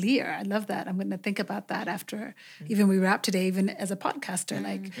clear. I love that. I'm going to think about that after even we wrap today, even as a podcaster.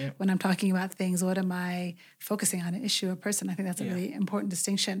 When I'm talking about things, what am I focusing on, an issue or person? I think that's a really important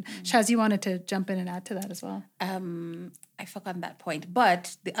distinction. Shaz, you wanted to jump in and add to that as well. I forgot that point.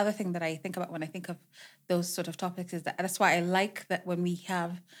 But the other thing that I think about when I think of those sort of topics is that's why I like that when we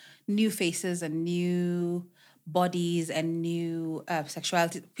have new faces and new bodies and new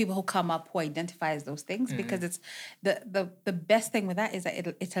sexuality, people who come up who identify as those things, because it's the best thing with that is that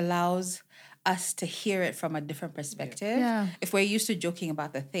it allows us to hear it from a different perspective. Yeah. If we're used to joking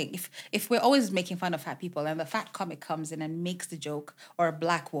about the thing, if we're always making fun of fat people and the fat comic comes in and makes the joke, or a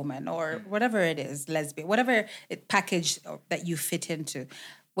black woman or whatever it is, lesbian, whatever package that you fit into,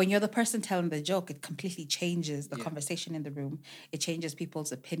 when you're the person telling the joke, it completely changes the conversation in the room. It changes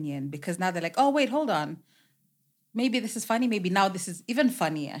people's opinion, because now they're like, oh, wait, hold on. Maybe this is funny. Maybe now this is even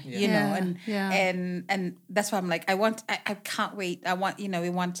funnier, you know? And that's why I'm like, I can't wait. I want, we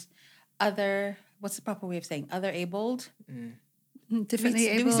want other, what's the proper way of saying? Other abled? Differently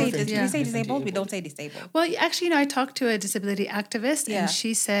Do we able. say disabled? We don't say disabled. Well, actually, I talked to a disability activist, Yeah. and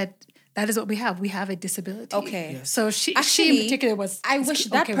she said, that is what we have. We have a disability. Okay. Yes. So she Actually, in particular was... I wish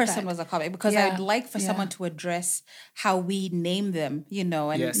that okay with person that. was a comic, because Yeah. I'd like for someone to address how we name them,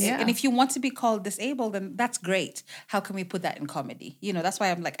 and Yes. Yeah. and if you want to be called disabled, then that's great. How can we put that in comedy? That's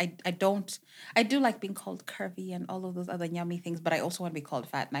why I'm like, I do like being called curvy and all of those other yummy things, but I also want to be called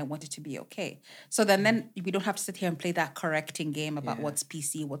fat, and I want it to be okay. So then we don't have to sit here and play that correcting game about what's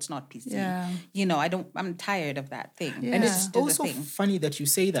PC, what's not PC. Yeah. I'm tired of that thing. Yeah. And Let's it's do the also thing. funny that you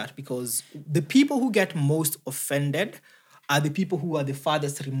say that, because the people who get most offended are the people who are the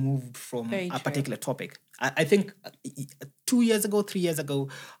farthest removed from Very a true. particular topic. I think 3 years ago,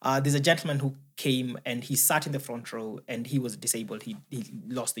 there's a gentleman who came and he sat in the front row, and he was disabled. He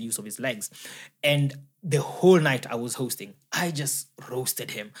lost the use of his legs. And the whole night I was hosting, I just roasted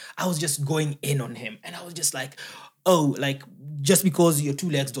him. I was just going in on him. And I was just like, oh, like, just because your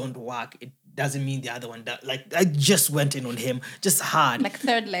 2 legs don't work, it doesn't mean the other one does. Like, I just went in on him, just hard. Like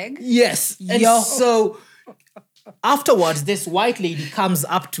third leg. Yes. And so afterwards, this white lady comes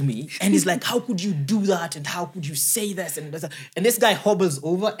up to me and is like, how could you do that? And how could you say this? And this guy hobbles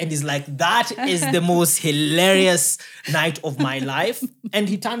over and is like, that is the most hilarious night of my life. And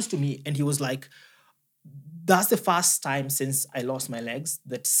he turns to me and he was like, that's the first time since I lost my legs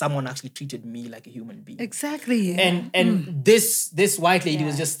that someone actually treated me like a human being. Exactly. And this white lady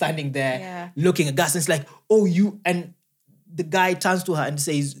was just standing there looking aghast, and it's like, oh, you... And the guy turns to her and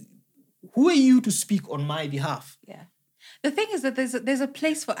says, who are you to speak on my behalf? Yeah. The thing is that there's a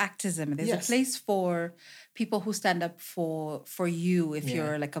place for activism. There's a place for people who stand up for you if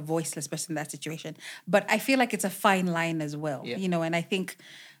you're like a voiceless person in that situation. But I feel like it's a fine line as well, and I think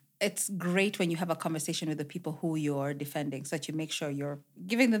it's great when you have a conversation with the people who you're defending, so that you make sure you're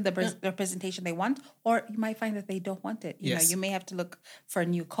giving them the representation they want, or you might find that they don't want it. You know, you may have to look for a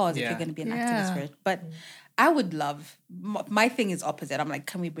new cause if you're going to be an activist for it. But I would love, my thing is opposite. I'm like,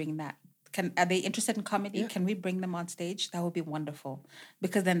 can we bring that? Are they interested in comedy? Yeah. Can we bring them on stage? That would be wonderful,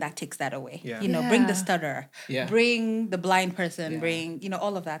 because then that takes that away. Yeah. You know, bring the stutterer, bring the blind person, bring, you know,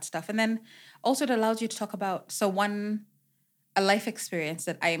 all of that stuff. And then also it allows you to talk about, a life experience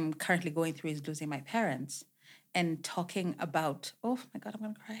that I'm currently going through is losing my parents, and talking about, oh my God, I'm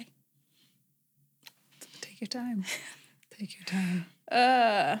going to cry. Take your time. Take your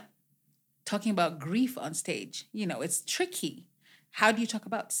time. Talking about grief on stage, you know, it's tricky. How do you talk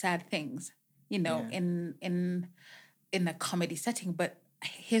about sad things, you know, in a comedy setting? But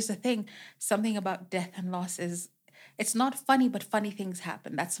here's the thing, something about death and loss is, it's not funny, but funny things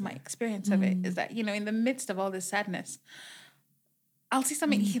happen. That's my experience of it, is that, you know, in the midst of all this sadness, I'll see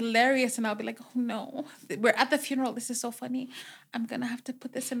something hilarious and I'll be like, oh no, we're at the funeral. This is so funny. I'm going to have to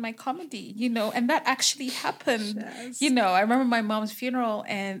put this in my comedy, you know, and that actually happened. Yes. You know, I remember my mom's funeral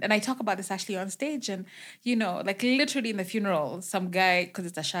and I talk about this actually on stage, and, you know, like literally in the funeral, some guy, because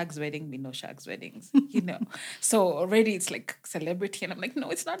it's a shag's wedding, we know shag's weddings, you know. So already it's like celebrity, and I'm like, no,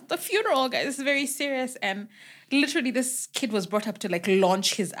 it's not the funeral, guys. It's very serious. And literally this kid was brought up to like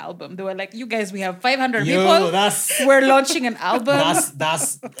launch his album. They were like, you guys, we have 500 people. We're launching an album.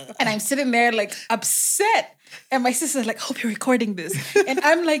 And I'm sitting there like upset. And my sister's like, hope you're recording this. And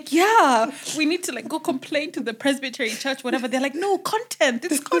I'm like, yeah, we need to like go complain to the Presbyterian church, whatever. They're like, no, content.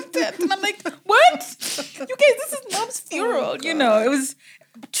 It's content. And I'm like, what? You guys, this is mom's funeral. You know, it was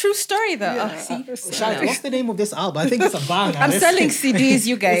true story though. Yeah. What's the name of this album? I think it's a banger. I'm selling CDs,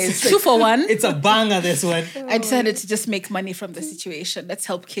 you guys. 2 for 1. It's a banger, this one. I decided to just make money from the situation. Let's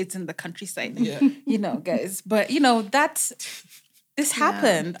help kids in the countryside. Yeah. You know, guys. But, you know, this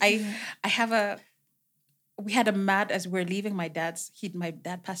happened. We had as we were leaving my dad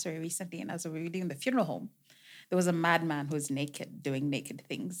passed away recently, and as we were leaving the funeral home, there was a madman who was naked, doing naked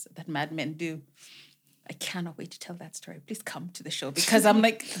things that madmen do. I cannot wait to tell that story. Please come to the show, because I'm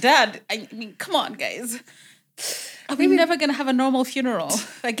like, Dad, I mean, come on, guys. Are we never going to have a normal funeral?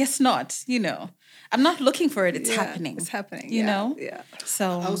 I guess not, you know. I'm not looking for it. It's happening. It's happening. You know? Yeah.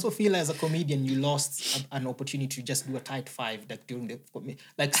 So I also feel as a comedian, you lost an opportunity to just do a tight 5, like during the,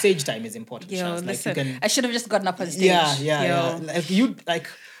 like stage time is important. Listen, I should have just gotten up on stage. Yeah.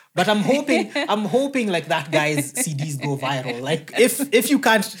 But I'm hoping like that guy's CDs go viral. Like if your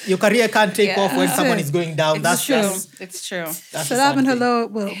career can't take off when someone is going down, it's true. Salam and hello.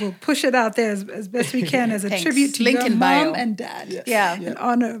 We'll push it out there as best we can as a tribute to your mom and dad. Yeah. In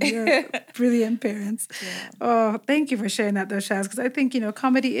honor of your brilliant parents. Yeah. Oh, thank you for sharing that though, Shaz, because I think, you know,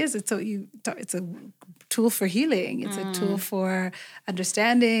 comedy it's a tool for healing. It's a tool for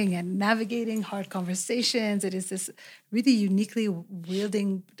understanding and navigating hard conversations. It is this really uniquely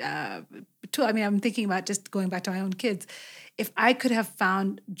wielding tool. I mean, I'm thinking about just going back to my own kids. If I could have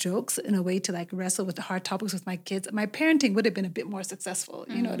found jokes in a way to like wrestle with the hard topics with my kids, my parenting would have been a bit more successful.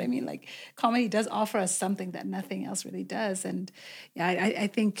 You know what I mean? Like comedy does offer us something that nothing else really does. And yeah, I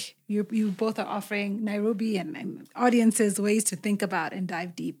think you both are offering Nairobi and audiences ways to think about and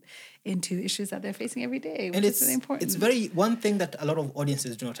dive deep into issues that they're facing every day, which is really important. It's one thing that a lot of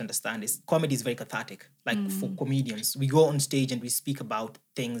audiences do not understand is comedy is very cathartic. Like for comedians, we go on stage and we speak about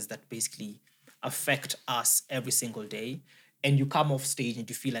things that basically affect us every single day. And you come off stage and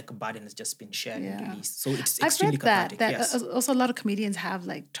you feel like a burden has just been shared and released. So it's extremely cathartic. That also a lot of comedians have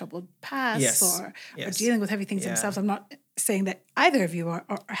like troubled pasts or dealing with heavy things themselves. I'm not saying that either of you are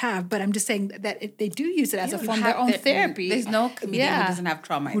or have, but I'm just saying that they do use it as a form of their own therapy. There's no comedian who doesn't have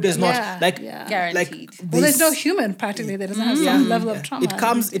trauma. Who does not. Guaranteed. Well, there's no human practically that doesn't have some level of trauma.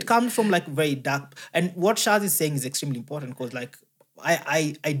 It comes from like very dark. And what Shaz is saying is extremely important, because like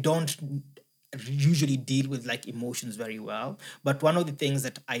I don't usually deal with like emotions very well, but one of the things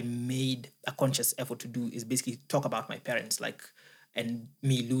that I made a conscious effort to do is basically talk about my parents, like, and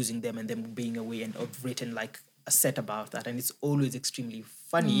me losing them and them being away, and I've written like a set about that, and it's always extremely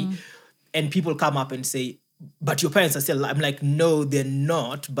funny. And people come up and say, but your parents are still alive. I'm like, no, they're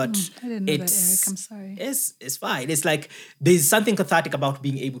not, but I didn't know that, Eric. I'm sorry. It's fine. It's like there's something cathartic about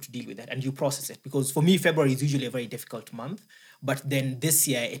being able to deal with that, and you process it. Because for me, February is usually a very difficult month. But then this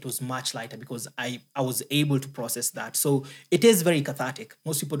year, it was much lighter because I was able to process that. So it is very cathartic.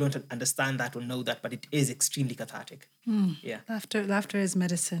 Most people don't understand that or know that, but it is extremely cathartic. Yeah. Laughter is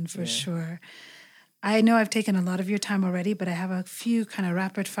medicine for sure. I know I've taken a lot of your time already, but I have a few kind of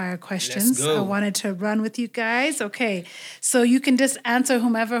rapid fire questions. Let's go. I wanted to run with you guys. Okay. So you can just answer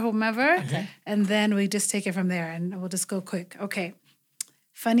whomever, okay. and then we just take it from there and we'll just go quick. Okay.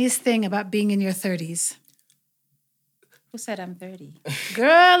 Funniest thing about being in your 30s. Who said I'm 30?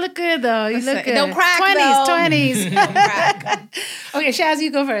 Girl, look good though. You look good. Don't crack 20s. Don't crack. Okay, Shaz,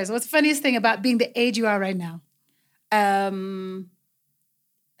 you go first. What's the funniest thing about being the age you are right now? Let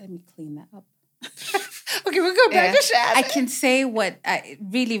me clean that up. Okay, we'll go back to Shaz. I can say what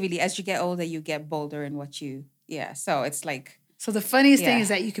really, as you get older, you get bolder in what you, So it's like. So the funniest thing is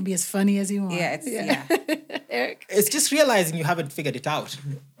that you can be as funny as you want. Yeah. Eric? It's just realizing you haven't figured it out.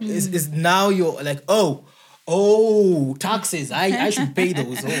 Is now you're like, oh, taxes. I should pay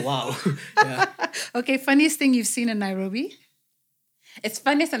those. Oh, wow. Yeah. Okay, funniest thing you've seen in Nairobi? It's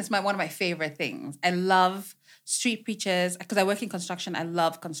funniest and it's one of my favorite things. I love street preachers because I work in construction. I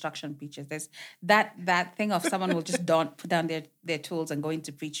love construction preachers. There's that thing of someone will just put down their tools and go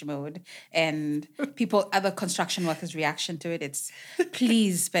into preach mode, and other construction workers' reaction to it. It's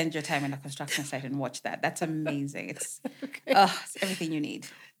please spend your time in a construction site and watch that. That's amazing. It's everything you need.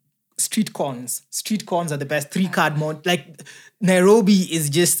 Street corns. Street corns are the best. 3-card mode. Like Nairobi is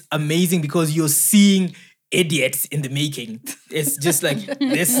just amazing because you're seeing idiots in the making. It's just like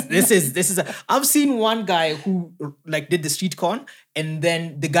this is I've seen one guy who like did the street corn, and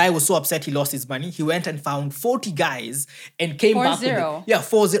then the guy was so upset he lost his money. He went and found 40 guys and came back 40. with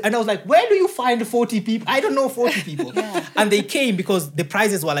 40. And I was like, where do you find 40 people? I don't know 40 people. And they came because the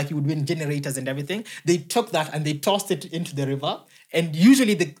prizes were like you would win generators and everything. They took that and they tossed it into the river. And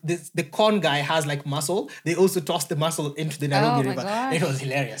usually the corn guy has like muscle. They also tossed the muscle into the Nairobi River. God. It was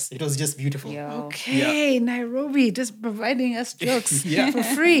hilarious. It was just beautiful. Okay, Nairobi, just providing us jokes for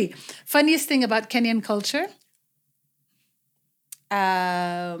free. Funniest thing about Kenyan culture?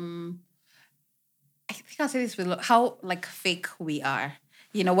 I think I'll say this with how like fake we are.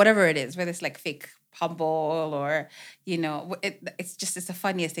 Whatever it is, whether it's like fake humble or it's the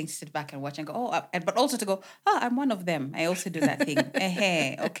funniest thing to sit back and watch and go but also to go I'm one of them. I also do that thing.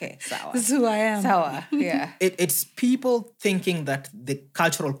 Okay, sawa. This is who I am. Sawa, yeah. It's people thinking that the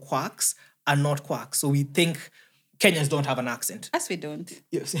cultural quirks are not quirks. So we think Kenyans don't have an accent. As we don't.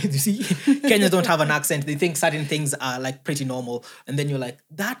 Yes, you see, Kenyans don't have an accent. They think certain things are like pretty normal, and then you're like,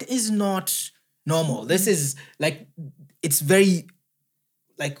 that is not normal. This is like it's very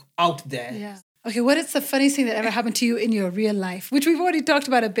like out there. Yeah. Okay, what is the funniest thing that ever happened to you in your real life? Which we've already talked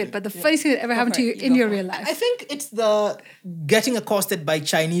about a bit, but the funniest thing that ever happened to you in your real life. I think it's the getting accosted by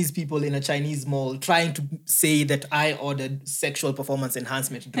Chinese people in a Chinese mall trying to say that I ordered sexual performance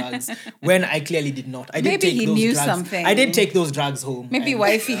enhancement drugs when I clearly did not. I did Maybe take he those knew drugs. something. I did take those drugs home. Maybe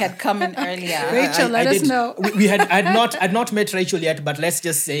wifey had come in earlier. Rachel, let us know. I'd not met Rachel yet, but let's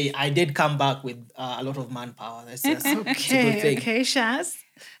just say I did come back with a lot of manpower. That's just it's a good thing. Okay, Shaz.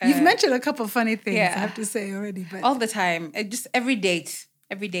 You've mentioned a couple of funny things, I have to say already. But all the time. Just every date,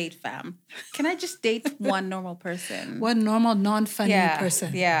 fam. Can I just date one normal person? One normal, non-funny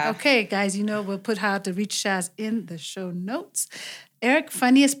person. Yeah. Okay, guys, we'll put how to reach Shaz in the show notes. Eric,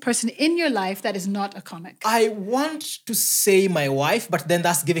 funniest person in your life that is not a comic? I want to say my wife, but then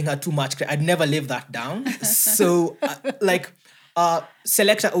that's giving her too much credit. I'd never live that down. So,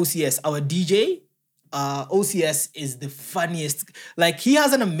 Selector OCS, our DJ, OCS is the funniest. Like, he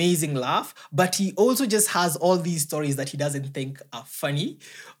has an amazing laugh, but he also just has all these stories that he doesn't think are funny.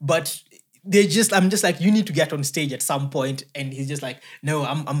 But I'm just like, you need to get on stage at some point. And he's just like, no,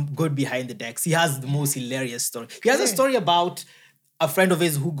 I'm good behind the decks. He has the most hilarious story. He has a story about a friend of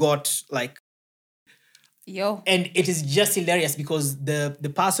his who got like, and it is just hilarious because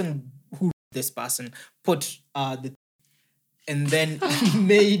the person who this person put and then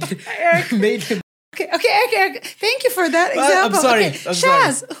made him. Okay. Thank you for that example. I'm sorry.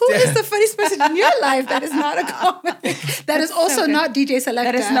 Shaz, who is the funniest person in your life that is not a comic? That is also not DJ Selecta.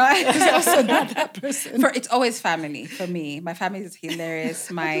 That is not. It's also not that person. It's always family for me. My family is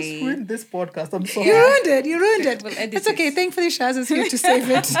hilarious. I just ruined this podcast. I'm sorry. You ruined it. We'll edit it's okay. it. Thankfully, Shaz is here to save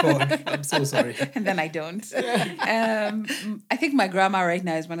it. God, I'm so sorry. And then I don't. I think my grandma right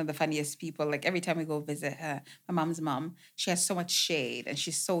now is one of the funniest people. Like every time we go visit her, my mom's mom, she has so much shade, and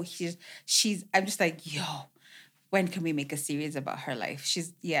she's. I'm just like, yo, when can we make a series about her life?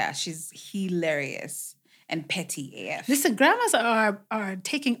 She's hilarious and petty AF. Listen, grandmas are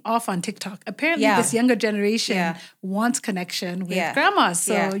taking off on TikTok. Apparently, this younger generation wants connection with grandmas.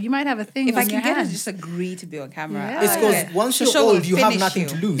 So you might have a thing. If on I can your get her hands. to just agree to be on camera. Yeah. It's because once you're old, you have nothing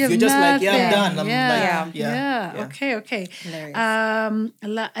to lose. You're just like, I'm done. Okay. Hilarious.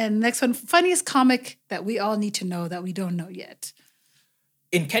 And next one, funniest comic that we all need to know that we don't know yet.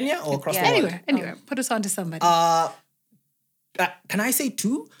 In Kenya or across the world? Anywhere. Put us on to somebody. Can I say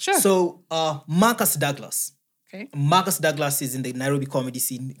two? Sure. So, Marcus Douglas. Okay. Marcus Douglas is in the Nairobi comedy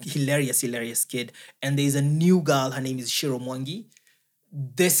scene. Hilarious kid. And there's a new girl. Her name is Shiro Mwangi.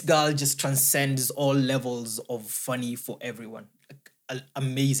 this girl just transcends all levels of funny for everyone. Like,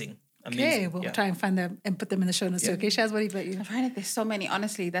 amazing. Okay, we'll try and find them and put them in the show notes too. Okay, Shaz, what about you? I'm trying to. There's so many.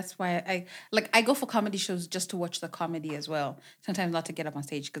 Honestly, that's why I go for comedy shows just to watch the comedy as well. Sometimes not to get up on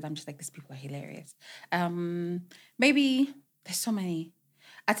stage because I'm just like, these people are hilarious. Maybe there's so many.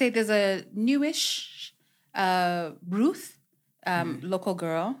 I'd say there's a newish Ruth, local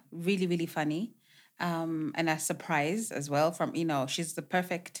girl, really really funny, and a surprise as well from she's the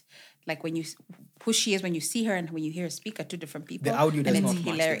perfect. Like who she is when you see her and when you hear her speak are two different people. The audio does and not it's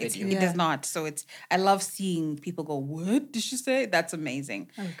match hilarious. the video. It does not. So I love seeing people go, what did she say? That's amazing.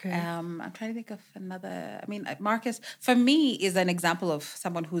 Okay. I'm trying to think of another. I mean, Marcus for me is an example of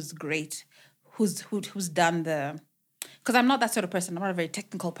someone who's great, who's done the. Because I'm not that sort of person. I'm not a very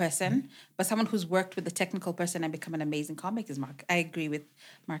technical person, but someone who's worked with the technical person and become an amazing comic is Mark. I agree with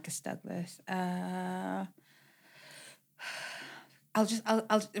Marcus Douglas.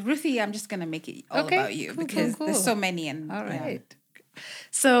 Ruthie, I'm just gonna make it all about you because there's so many. And all right. Yeah.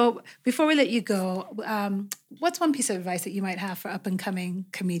 So before we let you go, what's one piece of advice that you might have for up and coming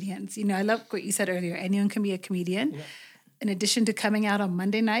comedians? I love what you said earlier. Anyone can be a comedian. Yeah. In addition to coming out on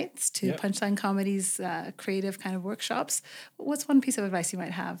Monday nights to Punchline Comedy's creative kind of workshops, what's one piece of advice you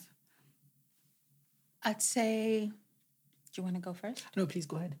might have? I'd say, do you want to go first? No, please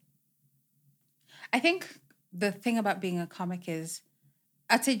go ahead. I think the thing about being a comic is,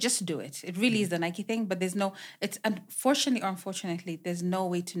 I'd say just do it. It really is the Nike thing, but it's unfortunately or unfortunately, there's no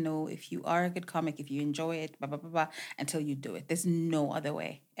way to know if you are a good comic, if you enjoy it, blah, blah, blah, blah, until you do it. There's no other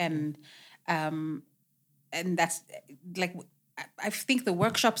way. And that's like, I think the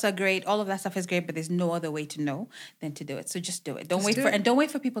workshops are great. All of that stuff is great, but there's no other way to know than to do it. So just do it. Don't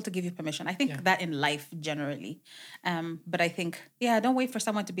wait for people to give you permission. I think that in life generally. But I think, don't wait for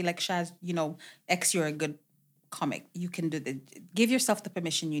someone to be like, Shaz, X, you're a good comic. You can give yourself the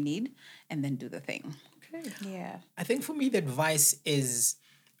permission you need and then do the thing. Okay. Yeah. I think for me, the advice is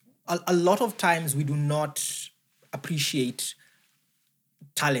a lot of times we do not appreciate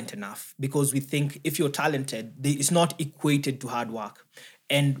talent enough because we think if you're talented, it's not equated to hard work.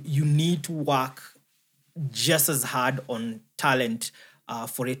 And you need to work just as hard on talent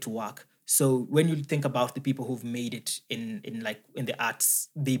for it to work. So when you think about the people who've made it in the arts,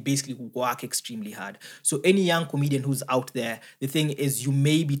 they basically work extremely hard. So any young comedian who's out there, the thing is you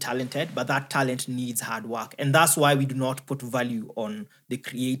may be talented, but that talent needs hard work. And that's why we do not put value on the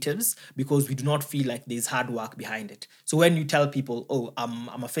creatives because we do not feel like there's hard work behind it. So when you tell people, oh,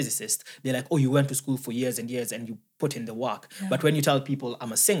 I'm a physicist, they're like, oh, you went to school for years and years and you put in the work. Yeah. But when you tell people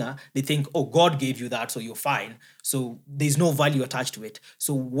I'm a singer, they think, oh, God gave you that, so you're fine. So there's no value attached to it.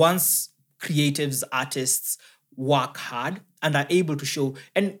 So once creatives, artists work hard and are able to show,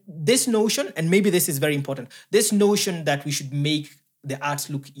 and this notion, and maybe this is very important, this notion that we should make the arts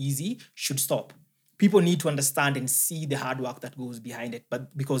look easy should stop. People need to understand and see the hard work that goes behind it,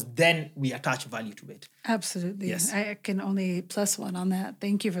 but because then we attach value to it. Absolutely. Yes. I can only plus one on that.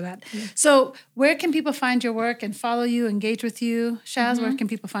 Thank you for that. Yeah. So where can people find your work and follow you, engage with you? Shaz, where can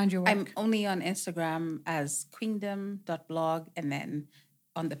people find your work? I'm only on Instagram as queendom.blog and then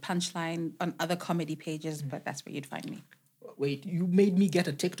on the Punchline, on other comedy pages, but that's where you'd find me. Wait, you made me get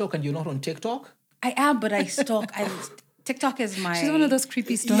a TikTok and you're not on TikTok? I am, but I stalk. TikTok is my... She's one of those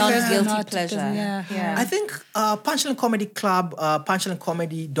creepy stalkers. Non-guilty pleasure. Yeah. I think Punchline Comedy Club,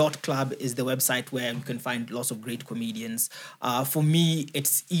 punchlinecomedy.club is the website where you can find lots of great comedians. For me,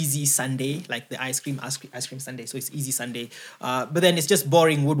 it's Easy Sunday, like the ice cream Sunday. So it's Easy Sunday. But then it's just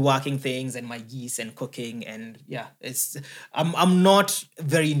boring woodworking things and my geese and cooking. And I'm not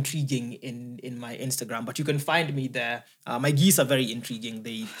very intriguing in my Instagram, but you can find me there. My geese are very intriguing.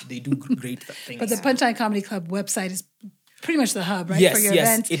 They do great things. But the Punchline Comedy Club website is pretty much the hub, right? Yes, for your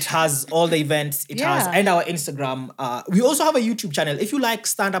events. It has all the events. It has, and our Instagram. We also have a YouTube channel. If you like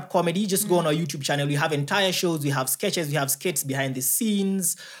stand-up comedy, just go on our YouTube channel. We have entire shows. We have sketches. We have skits behind the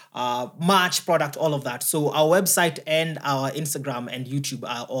scenes, merch, product, all of that. So our website and our Instagram and YouTube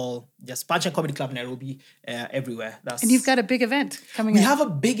are all just Punchline Comedy Club Nairobi everywhere. And you've got a big event coming up. We have a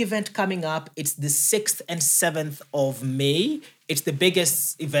big event coming up. It's the 6th and 7th of May. It's the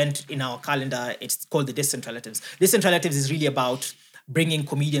biggest event in our calendar. It's called the Distant Relatives. Distant Relatives is really about bringing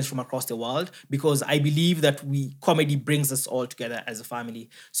comedians from across the world because I believe that comedy brings us all together as a family.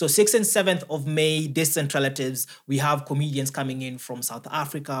 So 6th and 7th of May, Distant Relatives, we have comedians coming in from South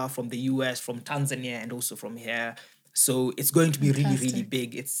Africa, from the US, from Tanzania, and also from here. So it's going to be really, really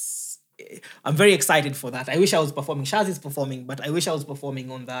big. I'm very excited for that. I wish I was performing. Shaz is performing, but I wish I was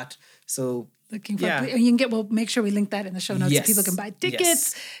performing on that. So looking for we'll make sure we link that in the show notes so people can buy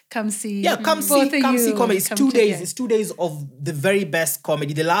tickets. Come see. Yeah, come see comedy. It's 2 days. It's 2 days of the very best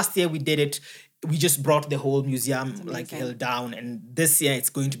comedy. The last year we did it, we just brought the whole museum held down, and this year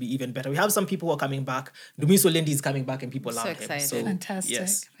it's going to be even better. We have some people who are coming back. Dumiso Lindy is coming back, and people love him. So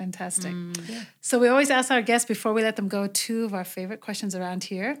fantastic. So we always ask our guests before we let them go 2 of our favorite questions around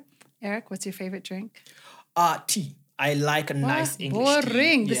here. Eric, what's your favorite drink? Tea. I like a nice English tea.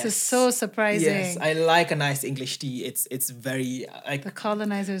 Boring. This is so surprising. Yes, I like a nice English tea. It's very like the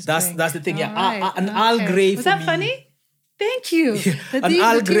colonizers. That's the thing. Right. An Earl Grey. Was that funny? Thank you. An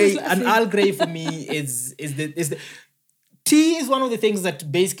Earl Grey for me is the tea is one of the things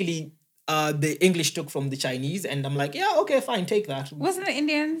that basically the English took from the Chinese, and I'm like, yeah, okay, fine, take that. Wasn't it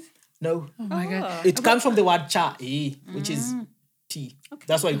Indians? No. Oh my God. It comes from the word cha, which is tea. Okay.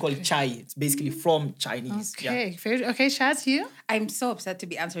 That's why you call it chai. It's basically from Chinese. Okay. Okay, Shaz, you? I'm so upset to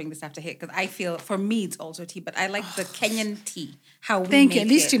be answering this after hit because I feel for me it's also tea, but I like the Kenyan tea. Thank you. At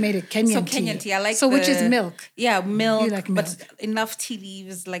least you made it Kenyan tea. Kenyan tea. I like which is milk. Yeah, milk. You like milk. But enough tea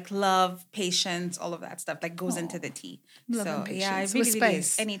leaves, like love, patience, all of that stuff that goes into the tea. Love and patience. Yeah, it really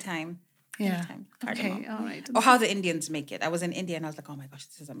is. Anytime. Yeah. Anytime. Okay. All right. Or how the Indians make it. I was in India and I was like, oh my gosh,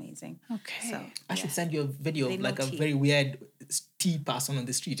 this is amazing. Okay. So, I should send you a video of like a very weird tea person on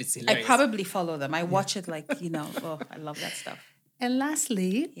the street. It's hilarious. I probably follow them. I watch it like, I love that stuff. And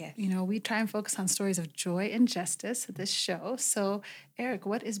lastly, we try and focus on stories of joy and justice at this show. So, Eric,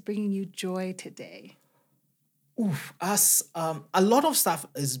 what is bringing you joy today? A lot of stuff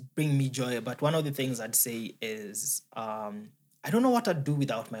is bringing me joy, but one of the things I'd say is I don't know what I'd do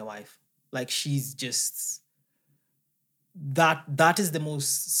without my wife. Like, she's just that is the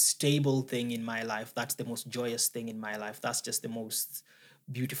most stable thing in my life. That's the most joyous thing in my life. That's just the most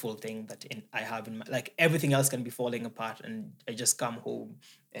beautiful thing that I have in my, like, everything else can be falling apart and I just come home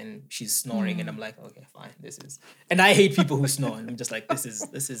and she's snoring and I'm like, okay, fine, and I hate people who snore and I'm just like, this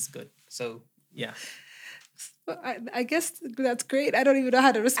is good. So yeah. I guess that's great. I don't even know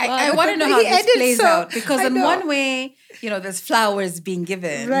how to respond. I want to know how this plays out because in one way, there's flowers being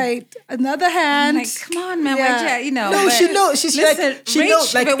given. Right. Another hand. I'm like, come on, man. Yeah. No, she knows. She's she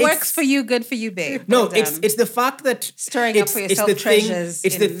knows. Like, if it works for you, good for you, babe. No, it's the fact that stirring up for yourself treasures.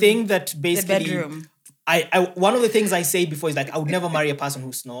 It's the thing that basically the bedroom. I one of the things I say before is like I would never marry a person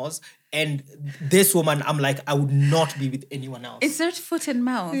who snores, and this woman I'm like I would not be with anyone else. Is there foot and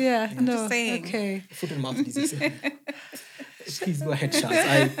mouth? Yeah, I'm just saying. Okay. Foot and mouth disease. Please go ahead,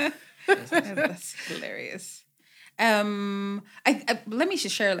 Shaz. That's hilarious. Let me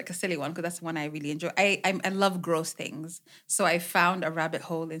just share like a silly one because that's the one I really enjoy. I love gross things, so I found a rabbit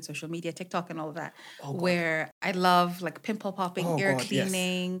hole in social media, TikTok, and all of that, where I love like pimple popping, ear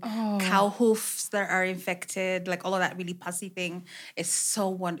cleaning, cow hoofs that are infected, like all of that really pussy thing. Is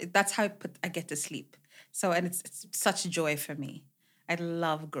so that's how I get to sleep. So and it's such joy for me. I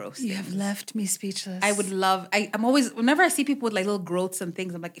love gross things. You have left me speechless. I would love, I'm always, whenever I see people with like little growths and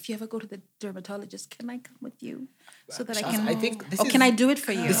things, I'm like, if you ever go to the dermatologist, can I come with you? So that I think can I do it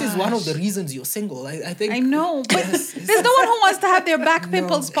for you? This is one of the reasons you're single. I think. I know, but there's no one who wants to have their back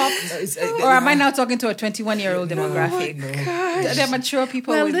pimples popped. Or am I now talking to a 21-year-old demographic? They're mature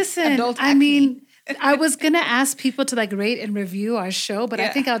people with adult acne. I was going to ask people to like rate and review our show, but I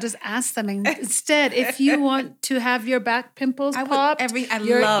think I'll just ask them instead, if you want to have your back pimples popped,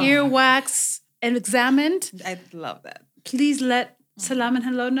 your earwax examined. I'd love that. Please let Salam and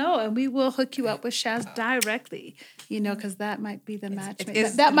Hello know, and we will hook you up with Shaz directly, because that might be the match.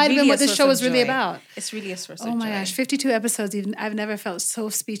 That might have been what this show is really about. It's really a source of joy. Oh my gosh, 52 episodes, even I've never felt so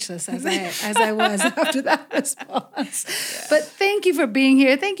speechless as I was after that response. Yeah. But thank you for being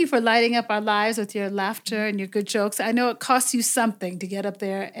here. Thank you for lighting up our lives with your laughter and your good jokes. I know it costs you something to get up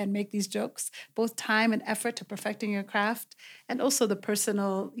there and make these jokes, both time and effort to perfecting your craft, and also the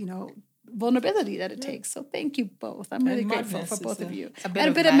personal, vulnerability that it takes. So thank you both. I'm really grateful for both of you. And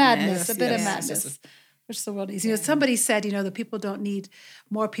a bit of madness, which the world needs. Somebody said, the people don't need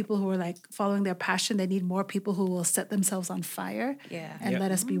more people who are like following their passion. They need more people who will set themselves on fire and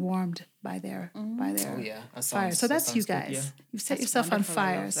let us be warmed by their fire. So that's you guys. You've set yourself on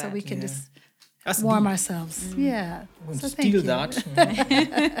fire, so we can just warm ourselves. Yeah. So thank you. that.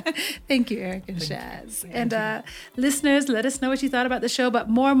 Thank you, Eric and Shaz. And listeners, let us know what you thought about the show. But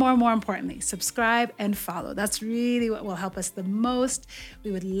more importantly, subscribe and follow. That's really what will help us the most.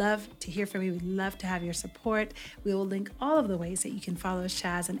 We would love to hear from you. We'd love to have your support. We will link all of the ways that you can follow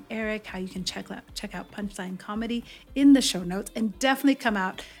Shaz and Eric, how you can check out Punchline Comedy in the show notes. And definitely come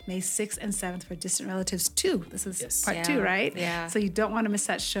out May 6th and 7th for Distant Relatives 2. This is part 2, right? Yeah. So you don't want to miss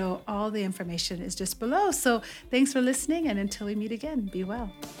that show. All the information is just below. So thanks for listening, and until we meet again, be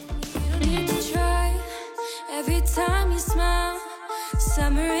well. You don't need to try. Every time you smile,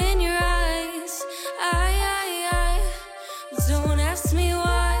 summer in your eyes. Don't ask me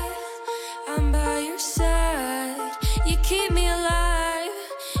why. I'm by your side. You keep me